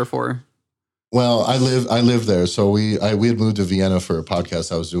were you there for? Well, I live there. So we had moved to Vienna for a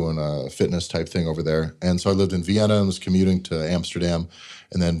podcast. I was doing a fitness type thing over there. And so I lived in Vienna and was commuting to Amsterdam.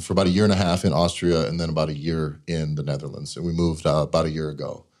 And then for about a year and a half in Austria and then about a year in the Netherlands. And we moved about a year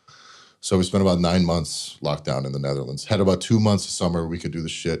ago. So we spent about 9 months locked down in the Netherlands. Had about 2 months of summer we could do the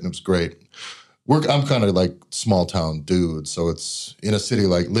shit and it was great. I'm kind of like small town dude. So it's in a city,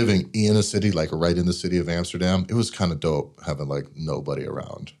 like living in a city, like right in the city of Amsterdam. It was kind of dope having like nobody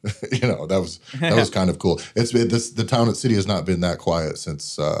around. That was kind of cool. The town and city has not been that quiet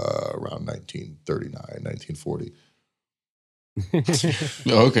since around 1939, 1940.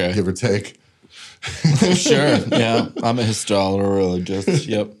 Okay. Give or take. Sure. Yeah. I'm a historiologist.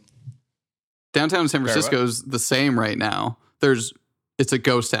 Yep. Downtown San Francisco is the same right now. It's a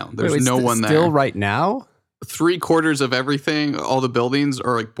ghost town. There's no one there. Still right now? 3/4 of everything, all the buildings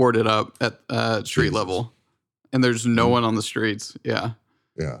are like boarded up at street level. And there's no one on the streets. Yeah.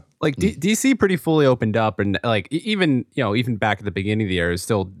 Yeah. Like DC pretty fully opened up and like even back at the beginning of the year, it was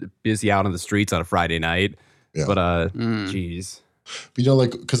still busy out on the streets on a Friday night. Yeah. But geez. But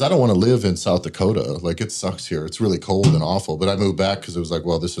like, because I don't want to live in South Dakota. Like, it sucks here. It's really cold and awful. But I moved back because it was like,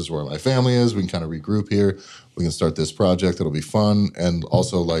 well, this is where my family is. We can kind of regroup here. We can start this project. It'll be fun. And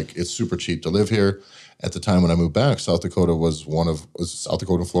also, like, it's super cheap to live here. At the time when I moved back, South Dakota South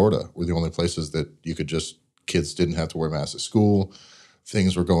Dakota and Florida were the only places that kids didn't have to wear masks at school.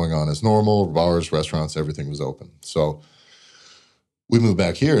 Things were going on as normal. Bars, restaurants, everything was open. So we moved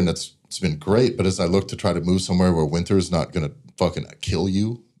back here, and it's been great. But as I look to try to move somewhere where winter's not going to fucking kill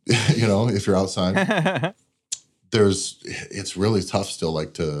you, if you're outside, it's really tough still,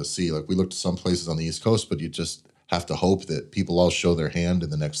 like, to see. Like, we looked at some places on the East Coast, but you just have to hope that people all show their hand in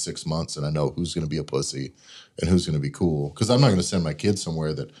the next 6 months, and I know who's going to be a pussy and who's going to be cool. Because I'm not going to send my kids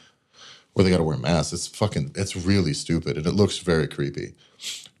somewhere where they got to wear masks. It's really stupid, and it looks very creepy.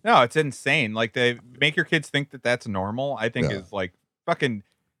 No, it's insane. Like, they make your kids think that that's normal, I think is like fucking...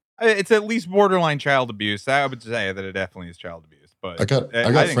 It's at least borderline child abuse. I would say that it definitely is child abuse. But I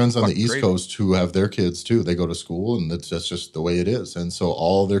got friends on the East Coast who have their kids too. They go to school, and that's just the way it is. And so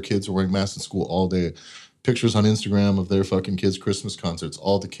all their kids are wearing masks in school all day. Pictures on Instagram of their fucking kids' Christmas concerts.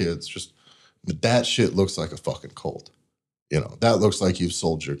 All the kids that shit looks like a fucking cult. That looks like you've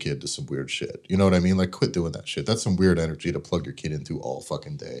sold your kid to some weird shit. You know what I mean? Like, quit doing that shit. That's some weird energy to plug your kid into all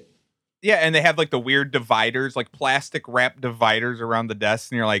fucking day. Yeah, and they have like the weird dividers, like plastic wrap dividers around the desks,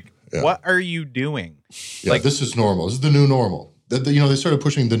 and you're like, what are you doing? Yeah, like, this is normal. This is the new normal. They started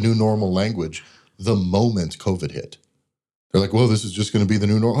pushing the new normal language the moment COVID hit. They're like, well, this is just going to be the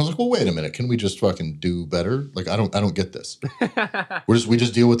new normal. I was like, well, wait a minute. Can we just fucking do better? Like, I don't get this. we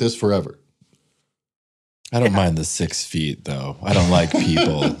just deal with this forever. I don't mind the 6 feet, though. I don't like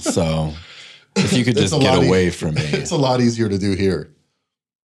people. So if you could just get away from me. It's a lot easier to do here.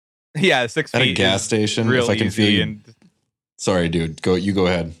 Yeah, 6 feet. At a gas station, if I can feed. Sorry, dude. You go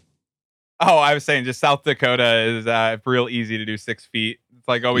ahead. Oh, I was saying just South Dakota is real easy to do 6 feet. It's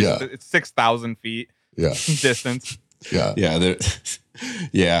like always Yeah. it's 6,000 feet Yeah. distance. Yeah. Yeah,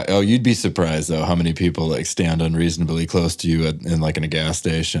 yeah. Oh, you'd be surprised though how many people like stand unreasonably close to you in like in a gas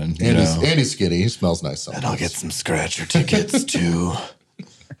station. You know? Andy's skinny. He smells nice. Sometimes. And I'll get some scratcher tickets too.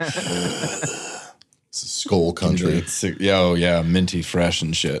 Skull country. Yeah, oh yeah, minty fresh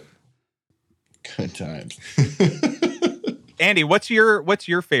and shit. Good times. Andy, what's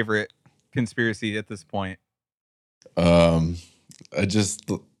your favorite conspiracy at this point? I just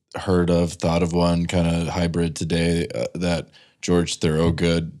thought of one kind of hybrid today that George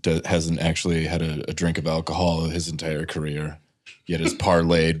Thorogood hasn't actually had a drink of alcohol his entire career, yet has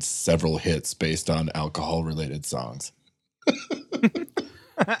parlayed several hits based on alcohol-related songs.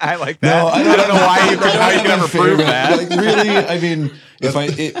 I like that. No, I don't know why you can ever prove that. Like, really, I mean,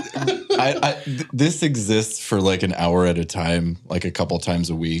 this exists for like an hour at a time, like a couple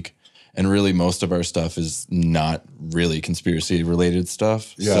times a week. And really, most of our stuff is not really conspiracy related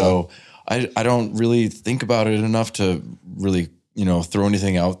stuff. Yeah. So I don't really think about it enough to really, throw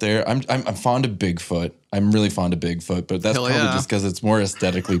anything out there. I'm fond of Bigfoot. I'm really fond of Bigfoot, but that's probably just because it's more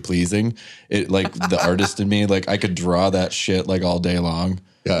aesthetically pleasing. It like the artist in me, like I could draw that shit like all day long.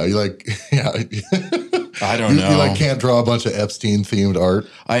 Yeah, you like, yeah. I don't know. You like can't draw a bunch of Epstein themed art.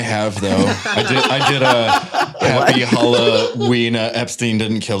 I have though. I did a Happy Halloween Epstein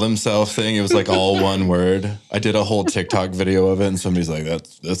didn't kill himself thing. It was like all one word. I did a whole TikTok video of it, and somebody's like,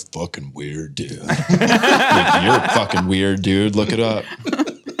 "That's fucking weird, dude." Like, you're fucking weird, dude. Look it up.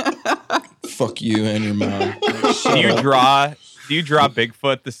 Fuck you and your mom. Do you draw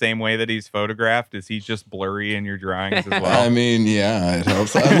Bigfoot the same way that he's photographed? Is he just blurry in your drawings as well? I mean, yeah, it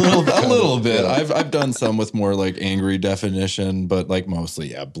helps a little bit. I've done some with more like angry definition, but like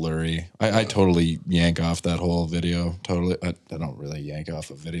mostly, yeah, blurry. I totally yank off that whole video. Totally, I don't really yank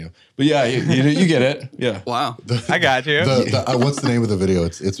off a video, but yeah, you get it. Yeah. Wow. I got you. What's the name of the video?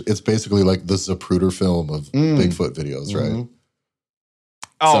 It's basically like the Zapruder film of Bigfoot videos, right?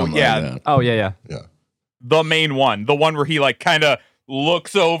 Oh Something yeah. like that. Oh yeah. The main one. The one where he like kind of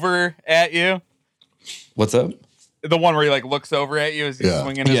looks over at you. What's up? The one where he like looks over at you as he's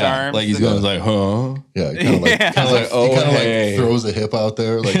swinging his arms. Like he's going like, huh? Yeah, he kind of like throws a hip out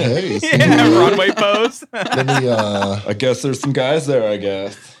there, like, hey, runway pose. Let me I guess there's some guys there, I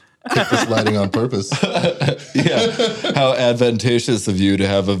guess. hit this lighting on purpose. Yeah. How advantageous of you to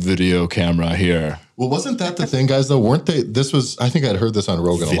have a video camera here. Well, wasn't that the thing, guys, though? Weren't they? I think I'd heard this on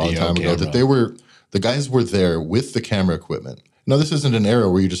Rogan a long time ago, that the guys were there with the camera equipment. No, this isn't an era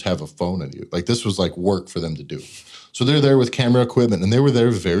where you just have a phone on you. Like, this was like work for them to do. So they're there with camera equipment, and they were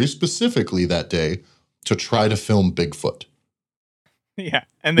there very specifically that day to try to film Bigfoot. Yeah,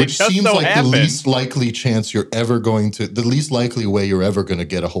 and they which just seems so like happened. the least likely way you're ever going to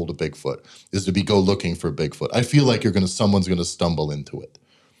get a hold of Bigfoot is to go looking for Bigfoot. I feel like someone's going to stumble into it.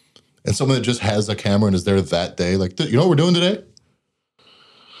 And someone that just has a camera and is there that day, like, you know what we're doing today?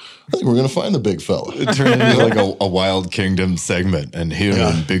 I think we're going to find the big fella. It turned into like a Wild Kingdom segment. And here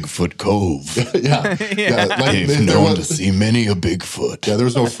in Bigfoot Cove, they've known to see many a Bigfoot. Yeah, there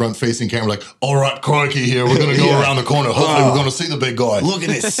was no front-facing camera like, all right, crikey here, we're going to go around the corner. Hopefully we're going to see the big guy. Look at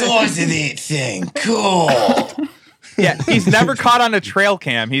the size of that thing. Cool. Yeah, he's never caught on a trail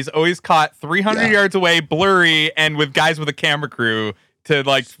cam. He's always caught 300 yards away, blurry, and with guys with a camera crew to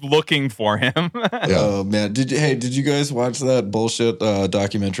like looking for him. Oh man, did you guys watch that bullshit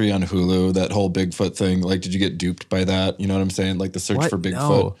documentary on Hulu? That whole Bigfoot thing. Like, did you get duped by that? You know what I'm saying? Like the search for Bigfoot.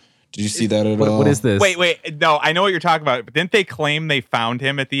 No. Did you see that at all? What is this? Wait. No, I know what you're talking about. But didn't they claim they found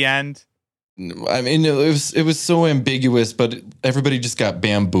him at the end? I mean, it was so ambiguous, but everybody just got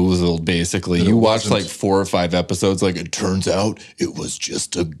bamboozled. Basically, you watched like 4 or 5 episodes. Like, it turns out it was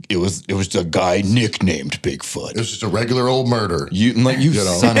just a guy nicknamed Bigfoot. It was just a regular old murder. You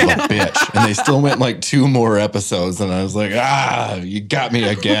son of a bitch. And they still went like 2 more episodes, and I was like, you got me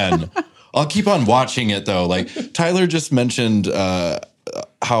again. I'll keep on watching it though. Like Tyler just mentioned how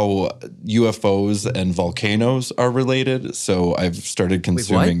UFOs and volcanoes are related, so I've started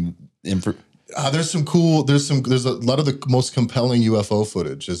consuming. There's a lot of the most compelling UFO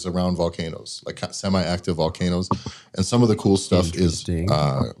footage is around volcanoes, like semi-active volcanoes, and some of the cool stuff is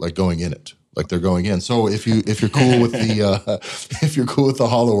like going in it, like they're going in. So if you're cool with the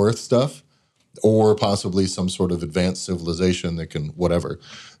Hollow Earth stuff, or possibly some sort of advanced civilization that can whatever,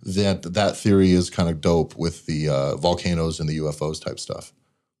 that theory is kind of dope with the volcanoes and the UFOs type stuff.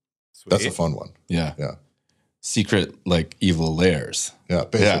 Sweet. That's a fun one. Yeah. Secret, like, evil layers. Yeah,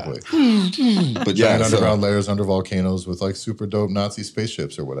 basically. But giant underground layers under volcanoes with, like, super dope Nazi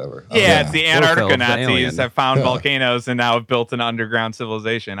spaceships or whatever. Yeah, it's the Antarctica Nazis have found volcanoes and now have built an underground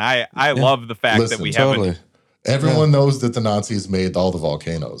civilization. I love the fact that we haven't. Everyone knows that the Nazis made all the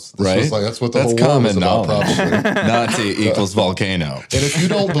volcanoes. This was like, that's what the whole war was about, probably. Nazi equals volcano. And if you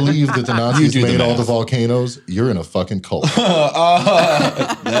don't believe that the Nazis made all the volcanoes, you're in a fucking cult.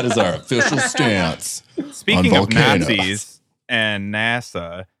 That is our official stance. Speaking of Nazis and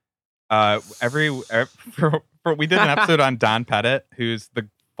NASA, we did an episode on Don Pettit, who's the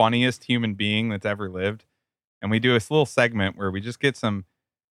funniest human being that's ever lived. And we do this little segment where we just get some,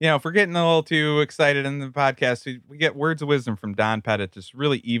 if we're getting a little too excited in the podcast, we get words of wisdom from Don Pettit, just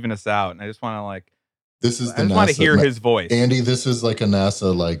really even us out. And I just want to I just want to hear his voice. Andy, this is like a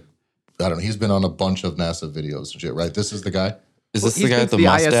NASA, I don't know. He's been on a bunch of NASA videos and shit, right? This is the guy? Is this the guy with the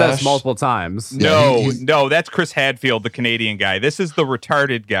mustache? ISS multiple times. No, that's Chris Hadfield, the Canadian guy. This is the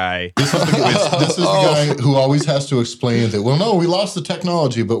retarded guy. This is the guy who always has to explain that, well, no, we lost the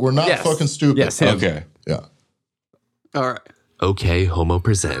technology, but we're not fucking stupid. Yes, him. Okay. Yeah. All right. OK Homo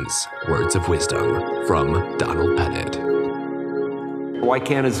presents Words of Wisdom from Donald Pettit. Why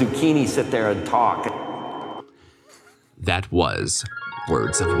can't a zucchini sit there and talk? That was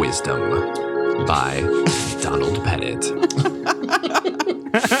Words of Wisdom by Donald Pettit.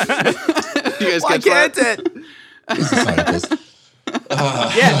 You guys Why can't it? He's a scientist.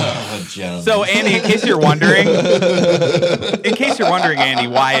 So, Andy, in case you're wondering, Andy,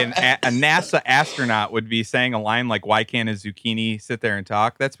 why a NASA astronaut would be saying a line like, why can't a zucchini sit there and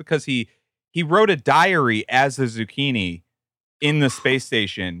talk? That's because he wrote a diary as a zucchini in the space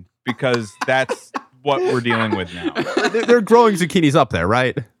station, because that's what we're dealing with now. They're growing zucchinis up there,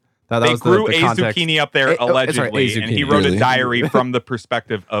 right? They grew a zucchini up there, allegedly, and he wrote a diary from the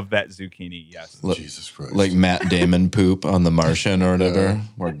perspective of that zucchini, yes. Jesus Christ. Like Matt Damon poop on The Martian or whatever.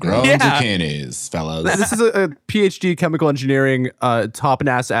 We're growing zucchinis, fellas. This is a PhD chemical engineering top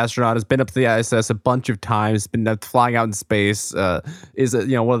NASA astronaut, has been up to the ISS a bunch of times, been flying out in space, is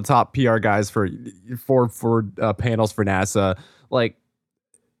one of the top PR guys for panels for NASA. Like,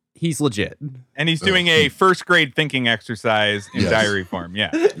 he's legit. And he's doing a first grade thinking exercise in diary form. Yeah.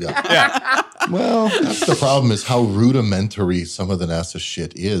 Well, that's the problem, is how rudimentary some of the NASA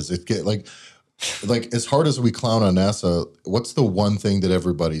shit is. It get like as hard as we clown on NASA, what's the one thing that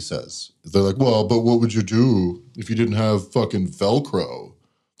everybody says? They're like, well, but what would you do if you didn't have fucking Velcro?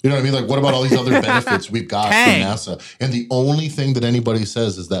 You know what I mean? Like, what about all these other benefits we've got from NASA? And the only thing that anybody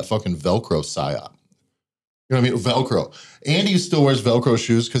says is that fucking Velcro psyop. You know what I mean? Velcro. Andy still wears Velcro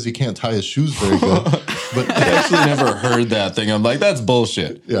shoes because he can't tie his shoes very good. But I actually never heard that thing. I'm like, that's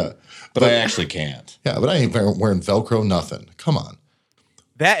bullshit. Yeah. But I actually can't. Yeah, but I ain't wearing Velcro, nothing. Come on.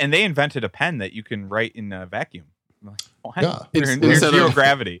 That, and they invented a pen that you can write in a vacuum. What? Yeah. There's zero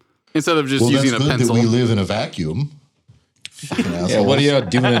gravity. Instead of just using a pencil. That we live in a vacuum. Yeah, what are you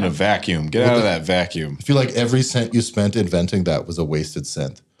doing in a vacuum? Get out of that vacuum. I feel like every cent you spent inventing that was a wasted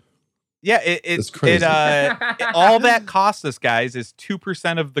cent. Yeah, it's crazy. All that cost us, guys, is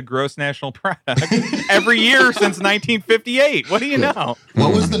 2% of the gross national product every year since 1958. What do you know?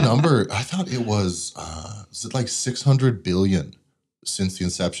 What was the number? I thought it was it like 600 billion since the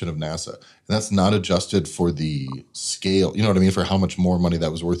inception of NASA, and that's not adjusted for the scale. You know what I mean? For how much more money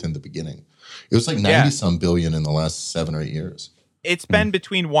that was worth in the beginning. It was like 90 some billion in the last 7 or 8 years. It's been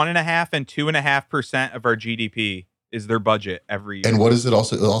between 1.5% and 2.5% of our GDP. Is their budget every year. And what is it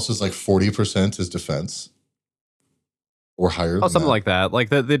also? It also is like 40% is defense or higher. Oh, something like that. Like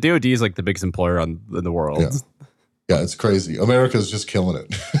the DoD is like the biggest employer in the world. Yeah, it's crazy. America's just killing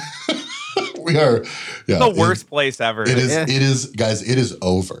it. We are the worst place ever. It is. It is, guys. It is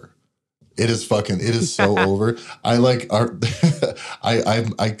over. It is so over. I like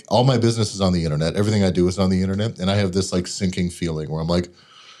I all my business is on the internet. Everything I do is on the internet, and I have this like sinking feeling where I'm like,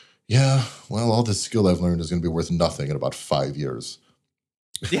 yeah, well, all this skill I've learned is going to be worth nothing in about 5 years.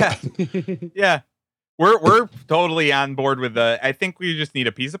 Yeah. Yeah. We're totally on board with I think we just need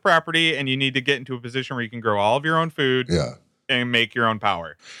a piece of property, and you need to get into a position where you can grow all of your own food and make your own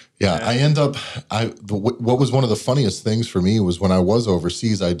power. Yeah. What was one of the funniest things for me was when I was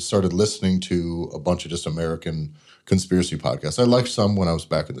overseas, I started listening to a bunch of just American conspiracy podcasts. I liked some when I was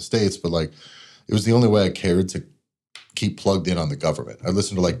back in the States, but like, it was the only way I cared to keep plugged in on the government. I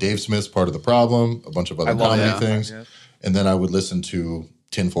listened to like Dave Smith's Part of the Problem, a bunch of other comedy things. And then I would listen to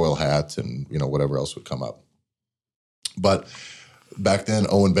Tinfoil Hat and, whatever else would come up. But back then,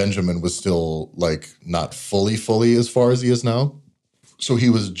 Owen Benjamin was still like not fully as far as he is now. So he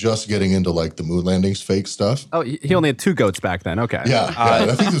was just getting into like the moon landings fake stuff. Oh, he only had 2 goats back then. Okay. Yeah.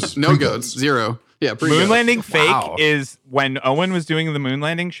 I think this was no goats, 0. Yeah, moon landing fake is when Owen was doing the moon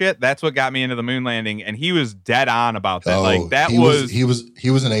landing shit. That's what got me into the moon landing, and he was dead on about that. He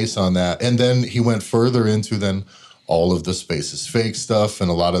was an ace on that, and then he went further into all of the space is fake stuff and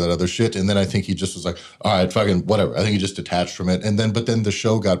a lot of that other shit. And then I think he just was like, all right, fucking whatever. I think he just detached from it. But then the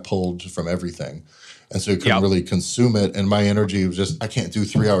show got pulled from everything. And so he couldn't really consume it. And my energy was just, I can't do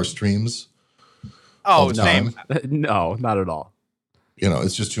 3-hour streams. Oh, same. No, not at all. You know,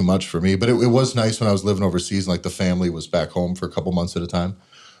 it's just too much for me. But it was nice when I was living overseas and like the family was back home for a couple months at a time.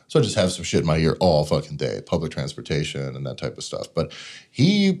 So I just have some shit in my ear all fucking day, public transportation and that type of stuff. But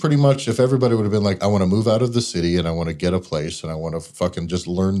he pretty much, if everybody would have been like, I want to move out of the city and I want to get a place and I want to fucking just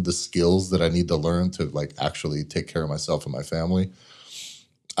learn the skills that I need to learn to like actually take care of myself and my family.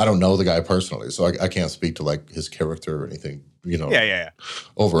 I don't know the guy personally, so I can't speak to like his character or anything, you know,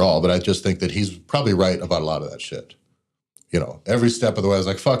 overall. But I just think that he's probably right about a lot of that shit. You know, every step of the way, I was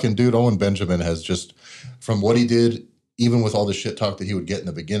like, fucking dude, Owen Benjamin has just, from what he did, even with all the shit talk that he would get in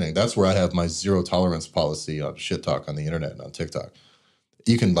the beginning, that's where I have my zero tolerance policy on shit talk on the internet and on TikTok.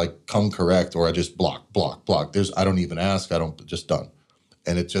 You can like come correct or I just block. I don't even ask. I don't, just done.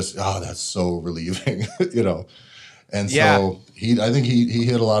 And it just, that's so relieving, you know? And so I think he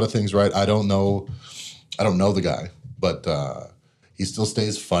hit a lot of things right. I don't know the guy, but he still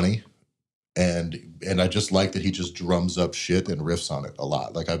stays funny. And I just like that he just drums up shit and riffs on it a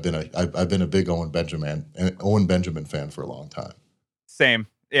lot. Like I've been a big Owen Benjamin fan for a long time. Same.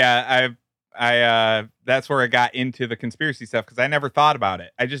 Yeah, I that's where I got into the conspiracy stuff because I never thought about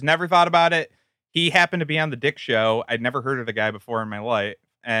it. I just never thought about it. He happened to be on the Dick Show. I'd never heard of the guy before in my life,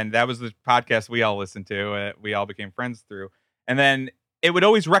 and that was the podcast we all listened to. We all became friends through, and then it would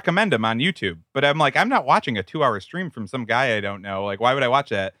always recommend him on YouTube. But I'm like, I'm not watching a 2-hour stream from some guy I don't know. Like, why would I watch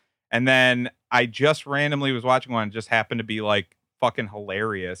that? And then I just randomly was watching one, just happened to be like fucking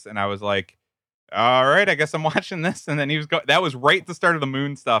hilarious. And I was like, all right, I guess I'm watching this. And then he was that was right at the start of the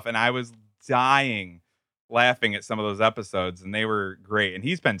moon stuff. And I was dying laughing at some of those episodes and they were great. And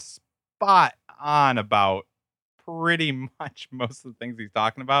he's been spot on about pretty much most of the things he's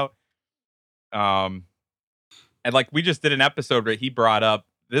talking about. And like, we just did an episode where he brought up,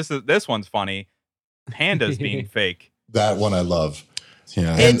 this one's funny. Pandas being fake. That one I love.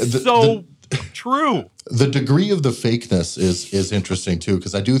 Yeah, it's true. The degree of the fakeness is interesting too,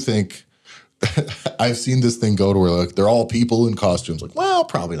 because I do think I've seen this thing go to where like they're all people in costumes. Like, well,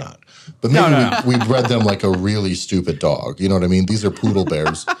 probably not, but maybe we bred them like a really stupid dog. You know what I mean? These are poodle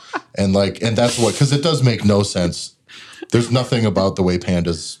bears, and that's what, because it does make no sense. There's nothing about the way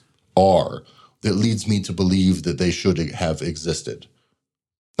pandas are that leads me to believe that they should have existed.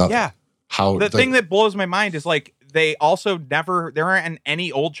 Nothing. Yeah. The thing that blows my mind is like, they also there aren't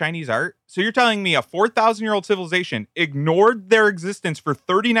any old Chinese art. So you're telling me a 4,000-year-old civilization ignored their existence for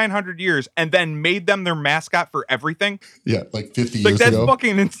 3,900 years and then made them their mascot for everything? Yeah, like 50 years ago. That's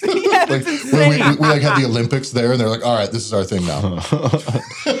fucking insane. Yeah, that's insane. We like had the Olympics there and they're like, all right, this is our thing now.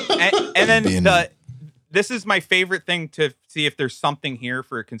 and then this is my favorite thing to see if there's something here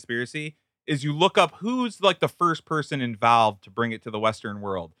for a conspiracy is you look up who's like the first person involved to bring it to the Western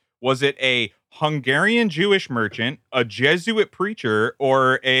world. Was it a Hungarian Jewish merchant, a Jesuit preacher,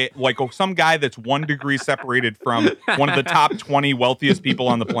 or some guy that's 1 degree separated from one of the top 20 wealthiest people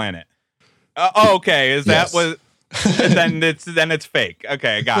on the planet? Okay, is that what? Then it's fake.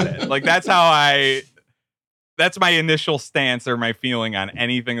 Okay, I got it. Like that's my initial stance or my feeling on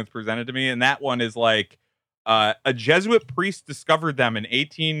anything that's presented to me, and that one is like a Jesuit priest discovered them in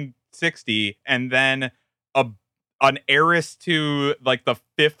 1860, and then an heiress to like the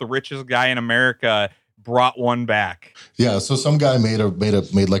 5th richest guy in America brought one back. Yeah, so some guy made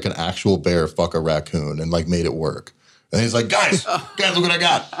like an actual bear fuck a raccoon and like made it work. And he's like, guys, look what I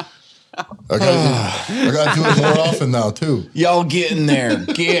got. I gotta do it more often now too. Y'all get in there.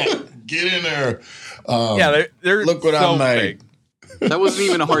 Get in there. They're look what I made. That wasn't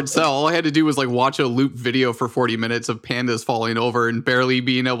even a hard sell. All I had to do was like watch a loop video for 40 minutes of pandas falling over and barely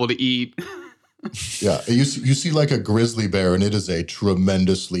being able to eat. Yeah, you see like a grizzly bear, and it is a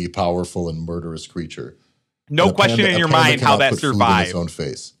tremendously powerful and murderous creature. No question in your mind how that survived. Its own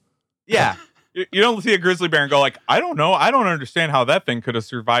face. Yeah, you don't see a grizzly bear and go like, I don't know, I don't understand how that thing could have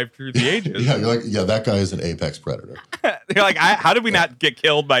survived through the ages. Yeah, you're like, yeah, that guy is an apex predator. You're like, how did we not get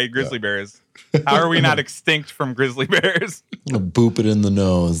killed by grizzly bears? How are we not extinct from grizzly bears? I'm gonna boop it in the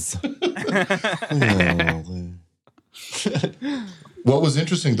nose. What was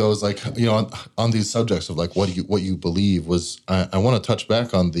interesting though is like, you know, on these subjects of like what you believe was, I want to touch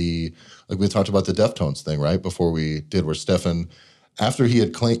back on we talked about the Deftones thing right before we did, where Stefan, after he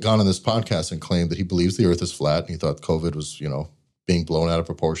had gone on this podcast and claimed that he believes the Earth is flat and he thought COVID was, you know, being blown out of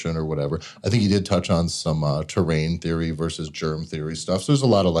proportion or whatever. I think he did touch on some terrain theory versus germ theory stuff. So there's a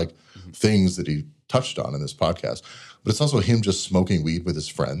lot of like things that he touched on in this podcast, but it's also him just smoking weed with his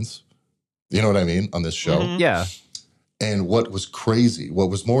friends. You know what I mean? On this show. Yeah. And what was crazy, what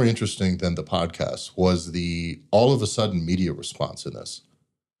was more interesting than the podcast was the all of a sudden media response in this.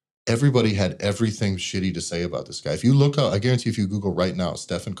 Everybody had everything shitty to say about this guy. If you look up, I guarantee if you Google right now,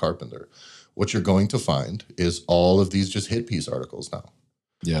 Stephen Carpenter, what you're going to find is all of these just hit piece articles now.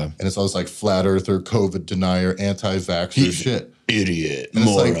 Yeah. And it's always like flat earther, COVID denier, anti-vaxxer shit. Idiot. And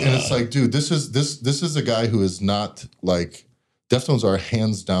it's like, dude, this is a guy who is not like, Deftones are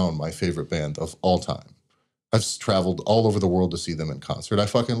hands down my favorite band of all time. I've traveled all over the world to see them in concert. I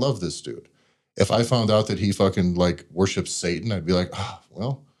fucking love this dude. If I found out that he fucking like worships Satan, I'd be like,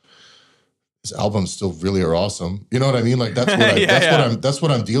 well, his albums still really are awesome. You know what I mean? Like that's what that's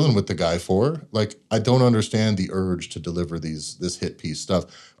what I'm dealing with the guy for. Like I don't understand the urge to deliver this hit piece stuff,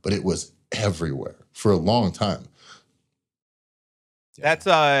 but it was everywhere for a long time. That's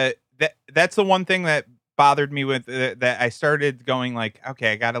that's the one thing that bothered me with that I started going like,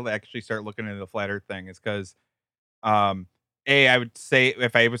 okay, I got to actually start looking into the flat earth thing is because I would say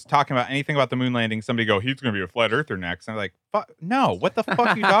if I was talking about anything about the moon landing, somebody go, he's going to be a flat earther next. And I'm like, no, what the fuck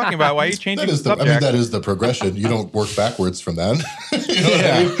are you talking about? Why are you changing the subject? I mean, that is the progression. You don't work backwards from that. You know what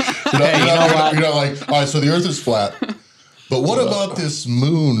I mean? You're not like, all right, so the earth is flat. But what about this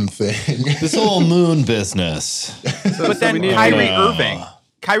moon thing? This whole moon business. But then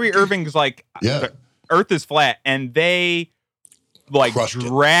Kyrie Irving's like, the earth is flat. And they like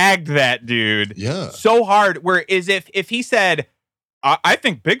dragged that dude so hard. Whereas if he said, I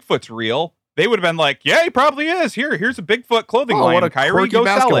think Bigfoot's real, they would have been like, yeah, he probably is. Here's a Bigfoot clothing line. What a Kyrie, go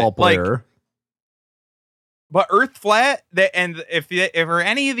basketball sell it. player. Like, but Earth flat, and if there are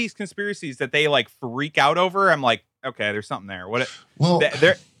any of these conspiracies that they like freak out over, I'm like, okay, there's something there.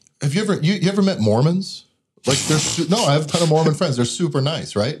 Have you ever met Mormons? Like, I have a ton of Mormon friends. They're super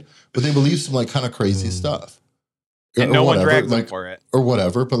nice, right? But they believe some like kind of crazy stuff. And no one drags them for it. Or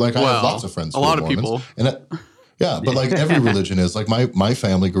whatever. But like I have lots of friends. A lot of Mormons, people. And but like every religion is like my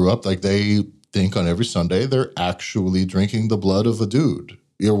family grew up like they think on every Sunday they're actually drinking the blood of a dude.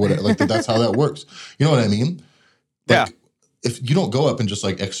 Or whatever. Like that's how that works. You know what I mean? Like, if you don't go up and just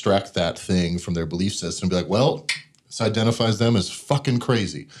like extract that thing from their belief system and be like, well, this identifies them as fucking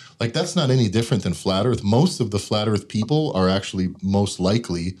crazy. Like that's not any different than flat earth. Most of the flat earth people are actually most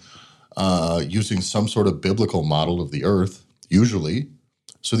likely using some sort of biblical model of the earth, usually.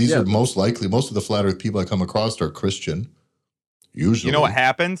 So these are most of the flat earth people I come across are Christian, usually. You know what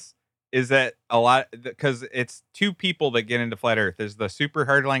happens is that a lot, because it's two people that get into flat earth. There's the super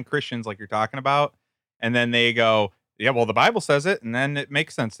hardline Christians like you're talking about, and then they go, yeah, well, the Bible says it, and then it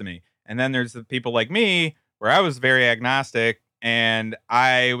makes sense to me. And then there's the people like me, where I was very agnostic, and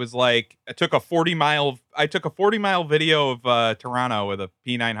I was like, I took a 40-mile video of Toronto with a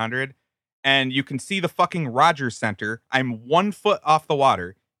P900, and you can see the fucking Rogers Center. I'm 1 foot off the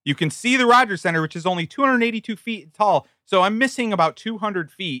water. You can see the Rogers Center, which is only 282 feet tall. So I'm missing about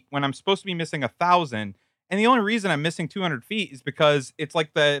 200 feet when I'm supposed to be missing 1,000. And the only reason I'm missing 200 feet is because it's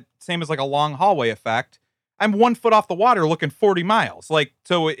like the same as like a long hallway effect. I'm 1 foot off the water looking 40 miles. Like,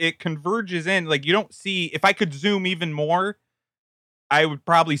 so it converges in. Like, you don't see, if I could zoom even more, I would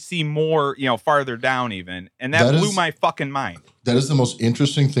probably see more, farther down even. And that blew my fucking mind. That is the most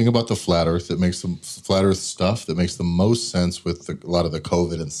interesting thing about the flat earth that makes the flat earth stuff that makes the most sense with a lot of the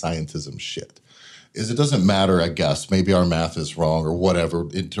COVID and scientism shit. Is it doesn't matter, I guess. Maybe our math is wrong or whatever.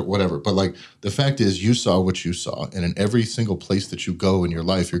 But like the fact is you saw what you saw. And in every single place that you go in your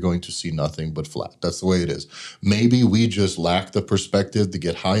life, you're going to see nothing but flat. That's the way it is. Maybe we just lack the perspective to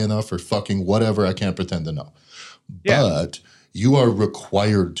get high enough or fucking whatever. I can't pretend to know. Yeah. But you are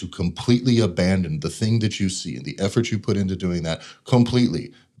required to completely abandon the thing that you see and the effort you put into doing that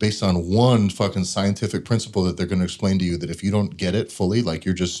completely based on one fucking scientific principle that they're going to explain to you that if you don't get it fully, like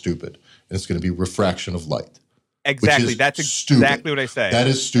you're just stupid. And it's going to be refraction of light. Exactly. That's exactly what I say. That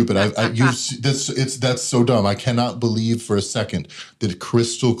is stupid. That's so dumb. I cannot believe for a second that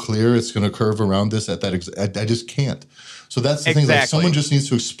crystal clear it's going to curve around this at that. I just can't. So that's the thing. Like someone just needs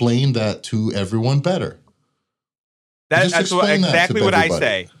to explain that to everyone better. That's exactly what I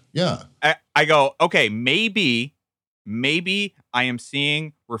say. Yeah. I go, okay, maybe I am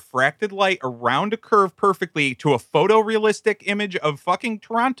seeing refracted light around a curve perfectly to a photorealistic image of fucking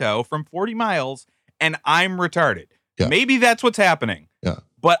Toronto from 40 miles, and I'm retarded. Yeah. Maybe that's what's happening. Yeah.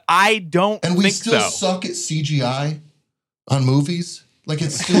 But I don't think so. And we still suck at CGI on movies? Like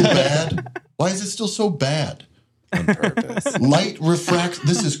it's still bad? Why is it still so bad? On purpose. Light refracts.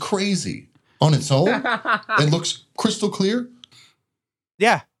 This is crazy. On its own? It looks crystal clear?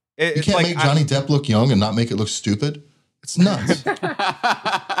 Yeah. You can't make Johnny Depp look young and not make it look stupid? It's nuts.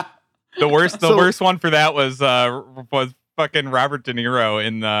 The worst one for that was fucking Robert De Niro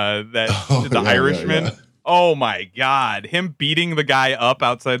in The Irishman. Oh my God. Him beating the guy up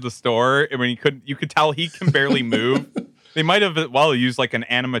outside the store. I mean, you could tell he can barely move. They might have used like an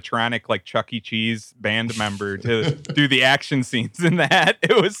animatronic, like Chuck E. Cheese band member to do the action scenes in that.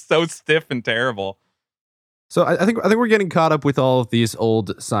 It was so stiff and terrible. So I think we're getting caught up with all of these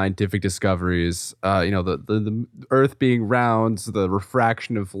old scientific discoveries. The Earth being round, the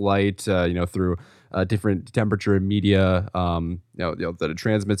refraction of light, through different temperature and media, that it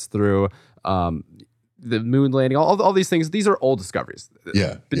transmits through. The moon landing, all these things. These are old discoveries.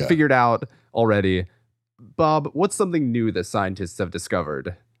 Been figured out already. Bob, what's something new that scientists have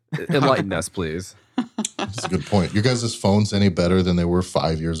discovered? Enlighten us, please. That's a good point. Your guys' phones any better than they were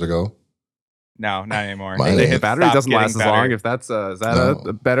 5 years ago? No, not anymore. The battery doesn't last as long. If that's is that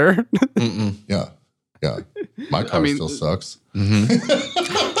a better? Yeah. My car still sucks.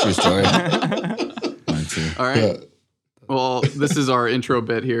 True story. Mine too. All right. Yeah. Well, this is our intro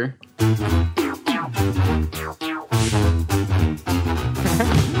bit here.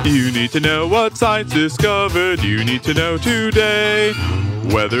 You need to know what science discovered. You need to know today.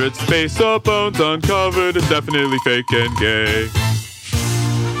 Whether it's space or bones uncovered, it's definitely fake and gay.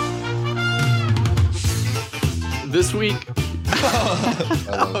 This week.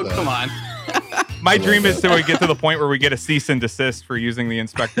 Come on. My dream is to get to the point where we get a cease and desist for using the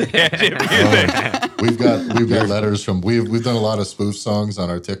Inspector Gadget music. We've got letters from we've done a lot of spoof songs on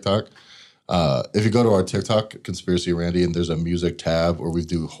our TikTok. If you go to our TikTok, Conspiracy Randy, and there's a music tab where we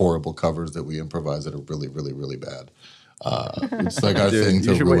do horrible covers that we improvise that are really, really, really bad. It's like our thing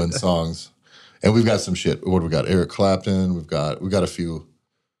to ruin songs. And we've got some shit. What do we got? Eric Clapton. We've got a few.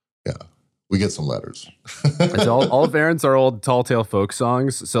 Yeah. We get some letters. all of Aaron's are old Tall Tale folk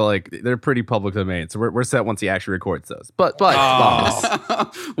songs, so like they're pretty public domain. So we're set once he actually records those. But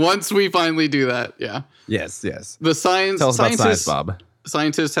once we finally do that, yeah. Yes. The science. Tell us about science, Bob.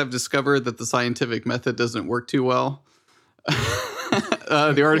 Scientists have discovered that the scientific method doesn't work too well.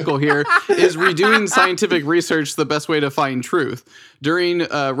 The article here is redoing scientific research the best way to find truth. During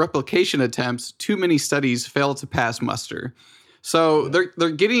replication attempts, too many studies fail to pass muster. So they're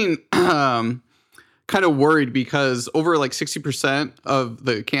getting kind of worried because over like 60% of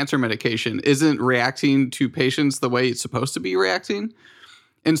the cancer medication isn't reacting to patients the way it's supposed to be reacting.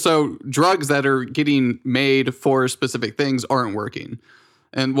 And so drugs that are getting made for specific things aren't working.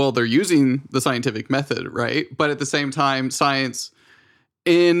 And well, they're using the scientific method, right? But at the same time, science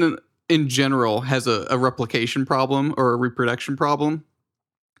in general has a replication problem or a reproduction problem.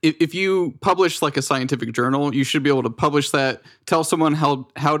 If you publish like a scientific journal, you should be able to publish that, tell someone how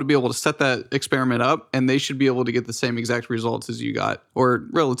to be able to set that experiment up, and they should be able to get the same exact results as you got, or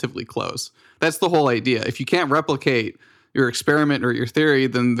relatively close. That's the whole idea. If you can't replicate your experiment or your theory,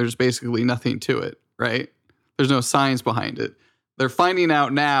 then there's basically nothing to it, right? There's no science behind it. They're finding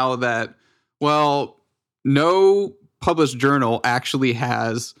out now that, well, no published journal actually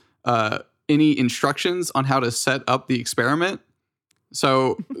has any instructions on how to set up the experiment.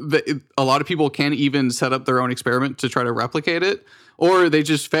 So a lot of people can't even set up their own experiment to try to replicate it, or they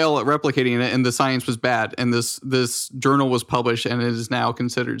just fail at replicating it and the science was bad and this journal was published and it is now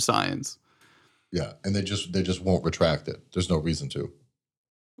considered science. Yeah, and they just won't retract it. There's no reason to.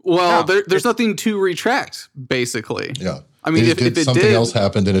 Well, there's nothing to retract, basically. Yeah. I mean, if something else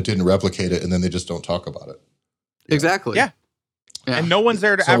happened and it didn't replicate it, and then they just don't talk about it. Yeah. Exactly. Yeah. And no one's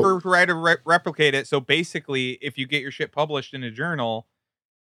there to ever try to replicate it. So basically, if you get your shit published in a journal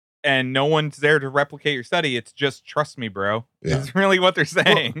and no one's there to replicate your study, it's just trust me, bro. Yeah. It's really what they're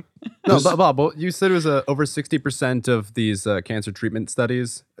saying. Well, no, Bob, you said it was over 60% of these cancer treatment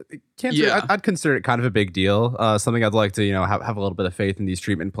studies. Cancer, yeah. I'd consider it kind of a big deal. Something I'd like to, have a little bit of faith in these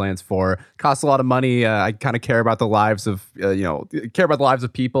treatment plans for. Costs a lot of money. I kind of care about the lives of,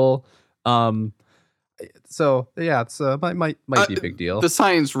 people. So yeah, it's might be a big deal. The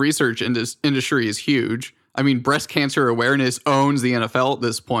science research industry is huge. I mean, breast cancer awareness owns the NFL at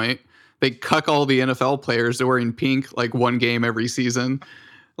this point. They cuck all the NFL players to wearing pink like one game every season.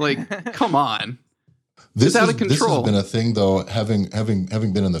 Like, come on. It's out of control. This has been a thing, though, having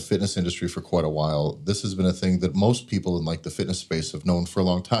been in the fitness industry for quite a while. This has been a thing that most people in like the fitness space have known for a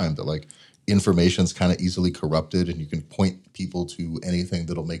long time, that like information's kind of easily corrupted and you can point people to anything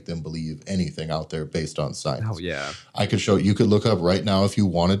that'll make them believe anything out there based on science. Oh, yeah. You could look up right now if you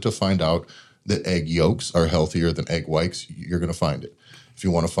wanted to find out that egg yolks are healthier than egg whites, you're going to find it. If you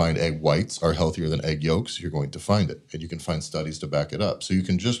want to find egg whites are healthier than egg yolks, you're going to find it. And you can find studies to back it up. So you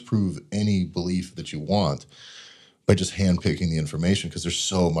can just prove any belief that you want by just handpicking the information, because there's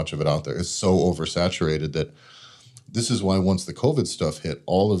so much of it out there. It's so oversaturated that this is why once the COVID stuff hit,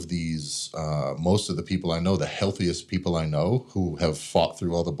 all of these, most of the people I know, the healthiest people I know who have fought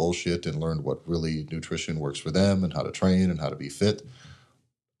through all the bullshit and learned what really nutrition works for them and how to train and how to be fit,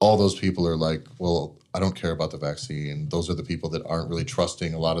 all those people are like, well, I don't care about the vaccine. Those are the people that aren't really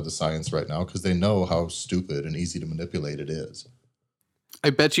trusting a lot of the science right now because they know how stupid and easy to manipulate it is. I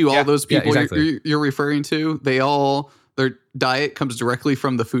bet you all those people exactly. you're referring to, their diet comes directly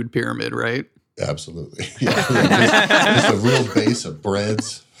from the food pyramid, right? Absolutely. Yeah. Just a real base of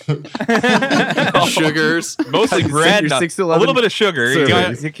breads. Sugars, mostly bread, a little bit of sugar. You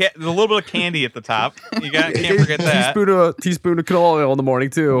got a little bit of candy at the top. Can't forget that. Teaspoon of canola oil in the morning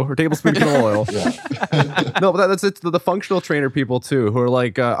too, or tablespoon of canola oil. No, but that's the functional trainer people too, who are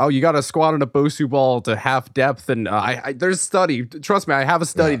like, oh, you got to squat on a Bosu ball to half depth, and there's a study. Trust me, I have a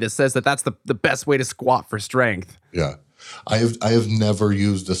study that says that's the best way to squat for strength. Yeah. I have never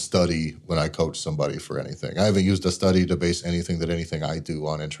used a study when I coach somebody for anything. I haven't used a study to base anything I do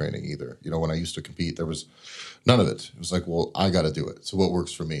on in training either. You know, when I used to compete, there was none of it. It was like, well, I got to do it. So what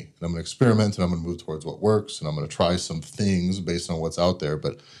works for me? And I'm going to experiment and I'm going to move towards what works. And I'm going to try some things based on what's out there.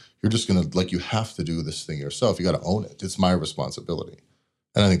 But you're just going to, you have to do this thing yourself. You got to own it. It's my responsibility.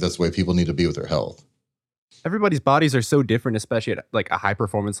 And I think that's the way people need to be with their health. Everybody's bodies are so different, especially at a high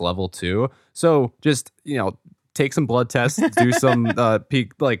performance level too. So just, take some blood tests, do some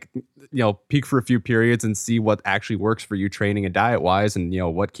peak for a few periods and see what actually works for you training and diet wise, and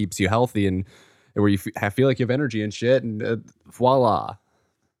what keeps you healthy and where you feel like you have energy and shit, and voila.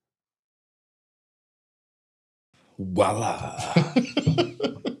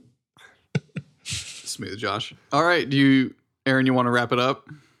 Smooth, Josh. All right, Aaron, you want to wrap it up?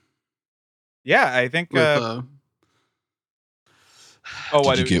 Yeah, I think. What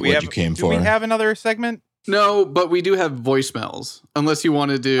you came for? Do we have another segment? No, but we do have voicemails. Unless you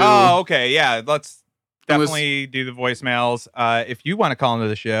want to do. Oh, okay. Yeah, let's definitely do the voicemails. If you want to call into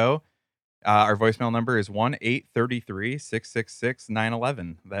the show, our voicemail number is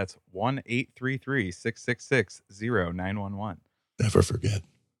 1-833-666-911. That's 1-833-666-0911. Never forget.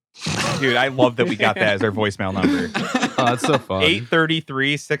 Dude, I love that we got that as our voicemail number. Oh, that's so fun.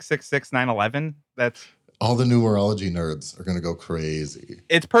 833-666-911. That's. All the numerology nerds are going to go crazy.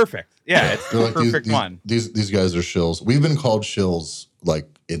 It's perfect. Yeah, it's the perfect one. These guys are shills. We've been called shills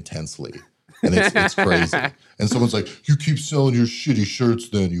intensely, and it's crazy. And someone's like, "You keep selling your shitty shirts,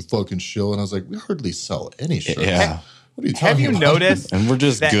 then you fucking shill." And I was like, "We hardly sell any shirts." Yeah. What are you talking about? Have you noticed? And we're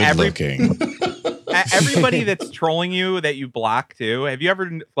just good looking. Everybody that's trolling you that you block too. Have you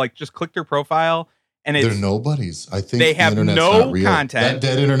ever just clicked their profile? And they're nobodies. I think they have no content. That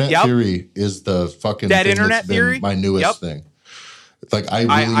dead internet theory is the fucking dead internet theory. My newest thing.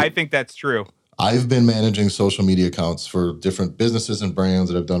 I think that's true. I've been managing social media accounts for different businesses and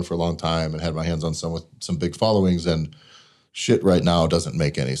brands that I've done for a long time, and had my hands on some with some big followings. And shit right now doesn't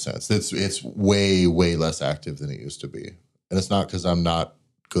make any sense. It's way less active than it used to be, and it's not because I'm not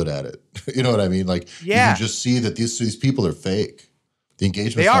good at it. You know what I mean? You can just see that these people are fake. The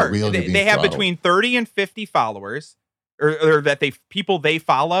engagement's not real. They have between 30 and 50 followers, or that people they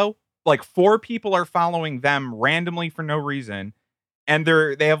follow. 4 people are following them randomly for no reason, and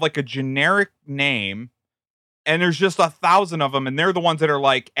they have a generic name, and there's just 1,000 of them, and they're the ones that are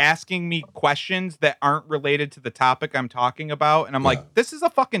asking me questions that aren't related to the topic I'm talking about, and I'm like, this is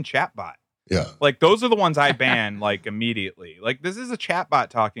a fucking chatbot. Yeah, those are the ones I ban immediately. This is a chatbot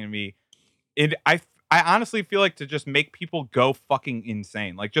talking to me. I honestly feel to just make people go fucking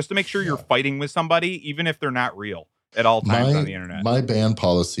insane. Just to make sure you're fighting with somebody, even if they're not real at all times on the internet. My ban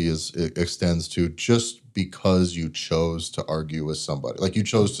policy extends to just because you chose to argue with somebody. You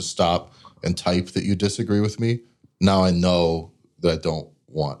chose to stop and type that you disagree with me. Now I know that I don't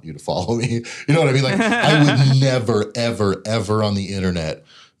want you to follow me. You know what I mean? I would never, ever, ever on the internet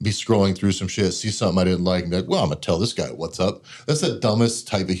be scrolling through some shit, see something I didn't like, and be like, well, I'm going to tell this guy what's up. That's the dumbest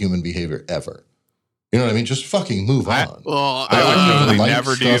type of human behavior ever. You know what I mean? Just fucking move on. I would totally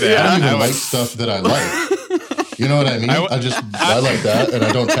never do that. I don't even like stuff that I like. You know what I mean? I like that, and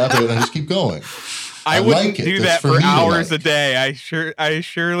I don't tap it, and I just keep going. I wouldn't do that for hours a day. I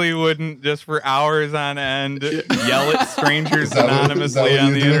surely wouldn't just for hours on end yell at strangers anonymously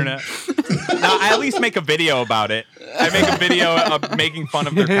on the internet. Now, I at least make a video about it. I make a video of making fun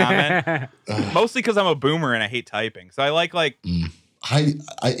of their comment, mostly because I'm a boomer and I hate typing. So I like.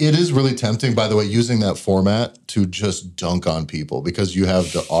 It is really tempting, by the way, using that format to just dunk on people because you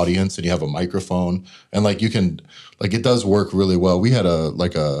have the audience and you have a microphone and you can it does work really well. We had a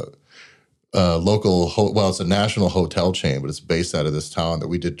local it's a national hotel chain, but it's based out of this town that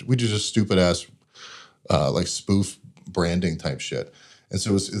we did just stupid ass spoof branding type shit. And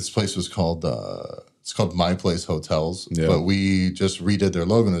so this place was called It's called My Place Hotels, Yeah. but we just redid their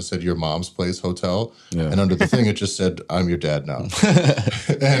logo and it said Your Mom's Place Hotel. Yeah. And under the thing, it just said, I'm your dad now.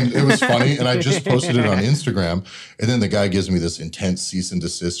 And it was funny. And I just posted it on Instagram. And then the guy gives me this intense cease and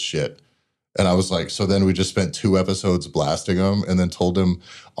desist shit. And I was like, so then we just spent 2 episodes blasting them and then told them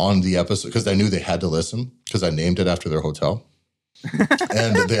on the episode, because I knew they had to listen because I named it after their hotel.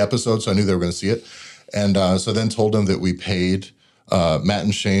 And the episode, so I knew they were going to see it. And so then told them that we paid Matt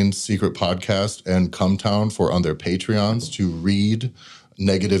and Shane's secret podcast and Cumtown for on their Patreons to read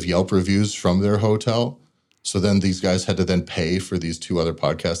negative Yelp reviews from their hotel. So then these guys had to then pay for these 2 other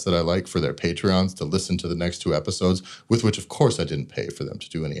podcasts that I like for their Patreons to listen to the next 2 episodes, with which, of course, I didn't pay for them to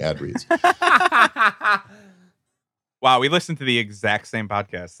do any ad reads. Wow, we listened to the exact same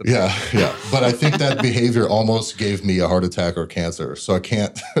podcast. Yeah. But I think that behavior almost gave me a heart attack or cancer. So I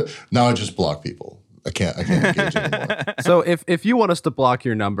can't, now I just block people. I can't engage anymore. So if you want us to block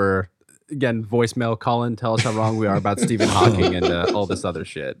your number, again, voicemail, call in, tell us how wrong we are about Stephen Hawking and all this other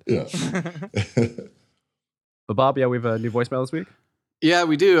shit. Yeah. But Bob, yeah, we have a new voicemail this week. Yeah,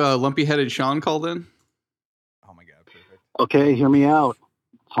 we do. Lumpy-headed Sean called in. Oh my God, perfect. Okay, hear me out.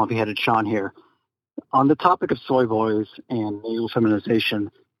 Lumpy-headed Sean here. On the topic of soy boys and male feminization,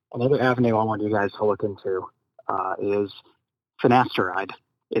 another avenue I want you guys to look into is finasteride.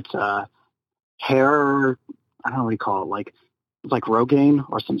 It's a hair, I don't know what you call it, it's like Rogaine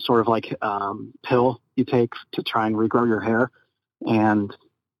or some sort of pill you take to try and regrow your hair. And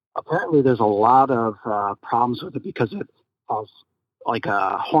apparently there's a lot of problems with it because it has like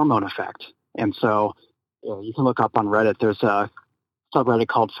a hormone effect. And so you can look up on Reddit. There's a subreddit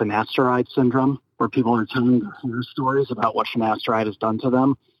called finasteride syndrome where people are telling their horror stories about what finasteride has done to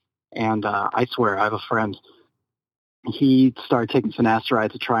them. And I swear, I have a friend. He started taking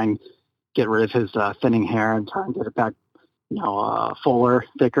finasteride to try and get rid of his thinning hair and try and get it back, fuller,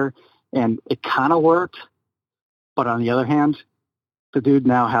 thicker. And it kind of worked. But on the other hand, the dude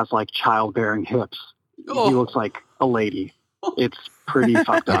now has childbearing hips. Oh. He looks like a lady. It's pretty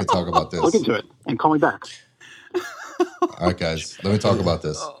fucked up. I can talk about this. Look into it and call me back. All right, guys, let me talk about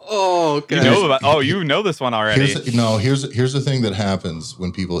this. Oh, guys. You know this one already. Here's the thing that happens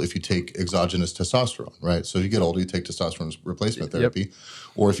when if you take exogenous testosterone, right? So if you get older, you take testosterone replacement therapy,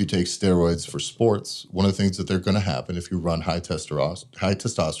 or if you take steroids for sports, one of the things that they're going to happen if you run high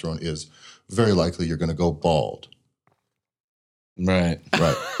testosterone is very likely you're going to go bald. Right.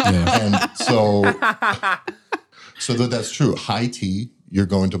 Yeah. And so that's true. High T, you're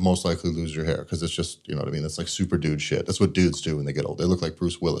going to most likely lose your hair because it's just, you know what I mean? That's like super dude shit. That's what dudes do when they get old. They look like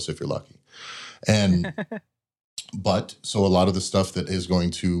Bruce Willis if you're lucky. And so a lot of the stuff that is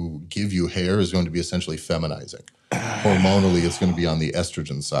going to give you hair is going to be essentially feminizing. Hormonally, it's going to be on the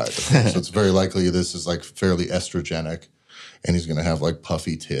estrogen side. So it's very likely this is fairly estrogenic, and he's going to have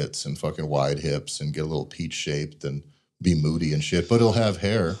puffy tits and fucking wide hips and get a little peach shaped and be moody and shit, but he'll have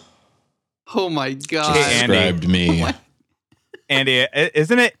hair. Oh my God. Hey, Described me. Andy,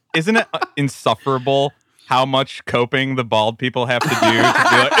 isn't it insufferable how much coping the bald people have to do to be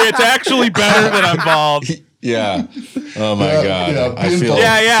like, it's actually better that I'm bald? Yeah. Oh my God. Yeah, I feel.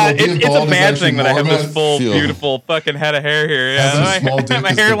 It's a bad thing that I have this full, beautiful fucking head of hair here. Yeah,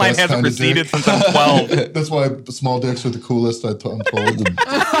 my hairline hasn't receded since I'm 12. That's why small dicks are the coolest. I'm told.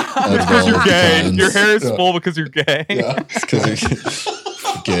 It's because you're gay. Your hair is full because you're gay. Yeah. It's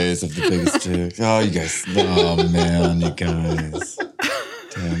because gays have the biggest dicks. Oh, you guys. Oh man, you guys.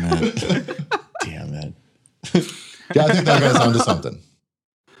 Damn it. Yeah, I think that guy's onto something.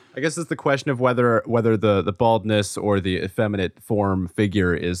 I guess it's the question of whether the baldness or the effeminate form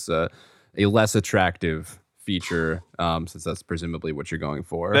figure is a less attractive feature, since that's presumably what you're going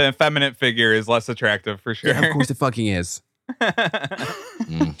for. The effeminate figure is less attractive for sure. Yeah, of course it fucking is.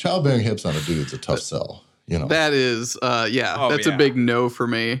 Childbearing hips on a dude's a tough sell. You know. That is, that's a big no for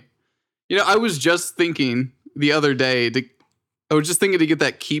me. I was just thinking the other day to get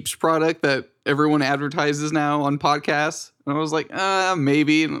that Keeps product that everyone advertises now on podcasts. And I was like,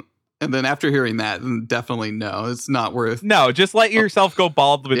 maybe. And then after hearing that, then definitely no, it's not worth. No, just let yourself go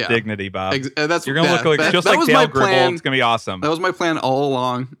bald with dignity, Bob. You're going to look like Dale Gribble. It's going to be awesome. That was my plan all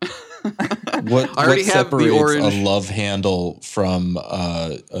along. What separates a love handle from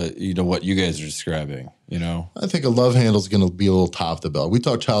what you guys are describing? I think a love handle is going to be a little top the belt. We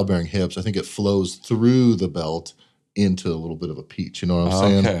talk childbearing hips. I think it flows through the belt into a little bit of a peach. You know what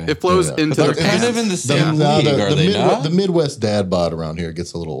I'm saying? It flows into the kind of in the same league, are they not? The Midwest dad bod around here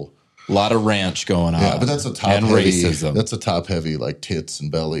gets a lot of ranch going on. Yeah, but that's a top and heavy. Racism. That's a top heavy Tits and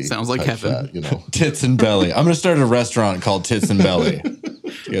belly. Sounds like heaven. Fat, Tits and belly. I'm going to start a restaurant called Tits and Belly.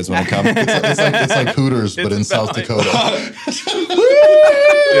 You guys want to come? It's like Hooters, but in South Dakota.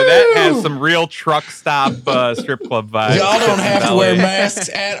 Yeah, that has some real truck stop strip club vibes. Y'all don't have to wear masks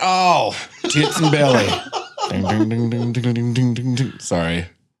at all. Tits and belly. Ding, ding, ding, ding, ding, ding, ding, ding, ding. Sorry.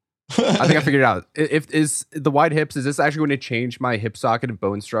 I think I figured it out. If is the wide hips, is this actually going to change my hip socket and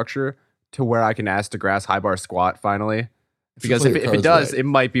bone structure to where I can ass to grass high bar squat finally? Because if it does, it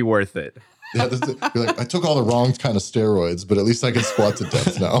might be worth it. Yeah, you're like, I took all the wrong kind of steroids, but at least I can squat to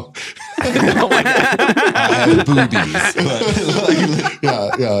death now. Oh my God. I have boobies.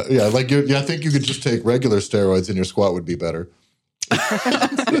 Yeah. Like I think you could just take regular steroids and your squat would be better.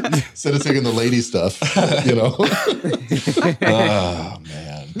 Instead of taking the lady stuff, you know. Oh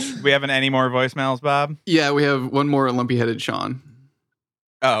man. We having any more voicemails, Bob? Yeah, we have one more lumpy-headed Sean.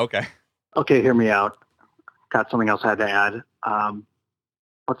 Oh, okay. Okay, hear me out. Got something else I had to add.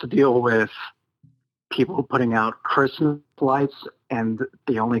 What's the deal with people putting out Christmas lights and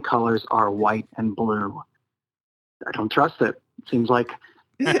the only colors are white and blue? I don't trust it. Seems like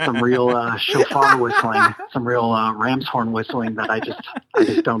some real shofar whistling, some real ram's horn whistling that I just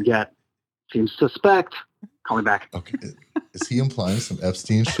don't get. Seems suspect. Call me back. Okay. Is he implying some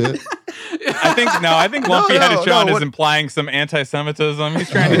Epstein shit? I think Lumpy-Headed Sean is implying some anti-Semitism. He's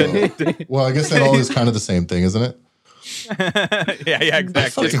trying to. Well, I guess that all is kind of the same thing, isn't it? Yeah,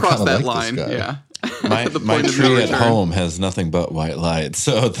 exactly. Just cross that line. Yeah. My tree at home has nothing but white lights,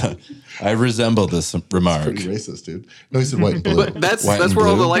 so I resemble this remark. Pretty racist, dude. No, he said white and blue. But that's where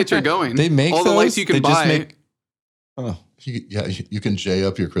all the lights are going. They make all those? the lights you can buy. You can jay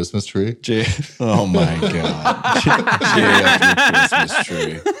up your Christmas tree. Oh my God. Jay up your Christmas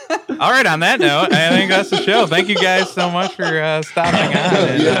tree. All right, on that note, I think that's the show. Thank you guys so much for stopping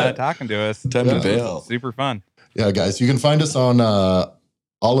on and talking to us. Time to bail. Super fun. Yeah, guys, you can find us on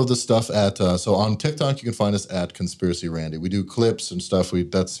all of the stuff at so on TikTok. You can find us at Conspiracy Randy. We do clips and stuff.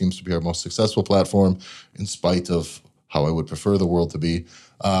 That seems to be our most successful platform, in spite of how I would prefer the world to be.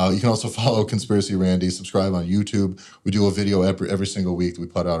 You can also follow Conspiracy Randy. Subscribe on YouTube. We do a video every single week that we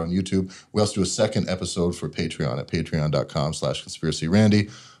put out on YouTube. We also do a second episode for Patreon at patreon.com/conspiracyrandy.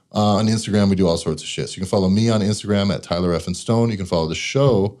 On Instagram, we do all sorts of shit. So you can follow me on Instagram at Tyler F. and Stone. You can follow the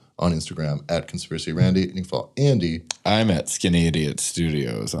show on Instagram at Conspiracy Randy. And you can follow Andy. I'm at Skinny Idiot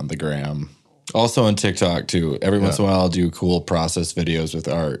Studios on the gram. Also on TikTok, too. Every once in a while, I'll do cool process videos with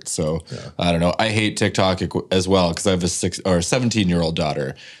art. So, I don't know. I hate TikTok as well because I have a 17-year-old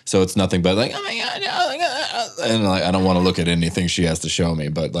daughter. So it's nothing but like, oh my God, oh my God. And like, I don't want to look at anything she has to show me.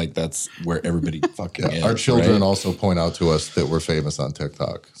 But like, that's where everybody fucking is. Our children also point out to us that we're famous on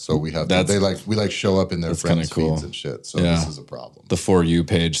TikTok. So we have we show up in their friends' feeds and shit. So this is a problem. The For You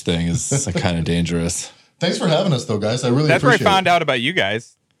page thing is kind of dangerous. Thanks for having us, though, guys. I really That's appreciate it. That's where I found out about you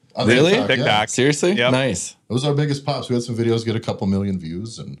guys. Really? TikTok. Yeah. Seriously? Yep. Nice. It was our biggest pops. We had some videos get a couple million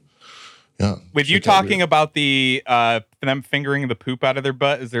views, and with you talking about the them fingering the poop out of their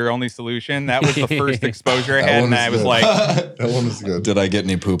butt is their only solution. That was the first exposure I had, and I was like, that one was good. Did I get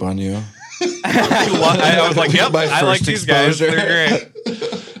any poop on you? I was like, yep, I like these guys. They're great.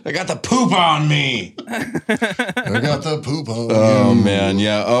 I got the poop on me. I got the poop on you. Oh, man.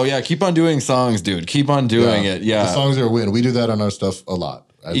 Yeah. Oh, yeah. Keep on doing songs, dude. Keep on doing it. Yeah. The songs are a win. We do that on our stuff a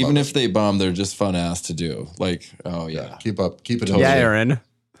lot. Even if they bomb, they're just fun ass to do. Like, oh, yeah. Keep it up. Yeah, Aaron.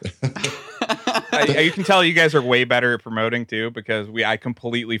 You can tell you guys are way better at promoting too, because I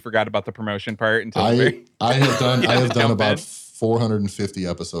completely forgot about the promotion part until I have done about 450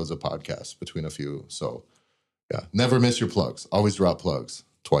 episodes of podcasts between a few. So yeah, never miss your plugs. Always drop plugs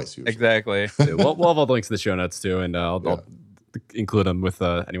twice usually. Exactly. We'll have all the links in the show notes too, and I'll include them with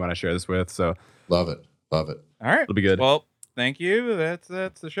anyone I share this with. So love it. All right, it'll be good. Well, thank you. That's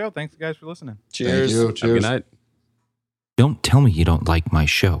the show. Thanks guys for listening. Cheers. Thank you. Cheers. Good night. Don't tell me you don't like my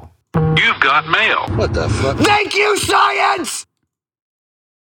show. You've got mail. What the fuck? Thank you, science!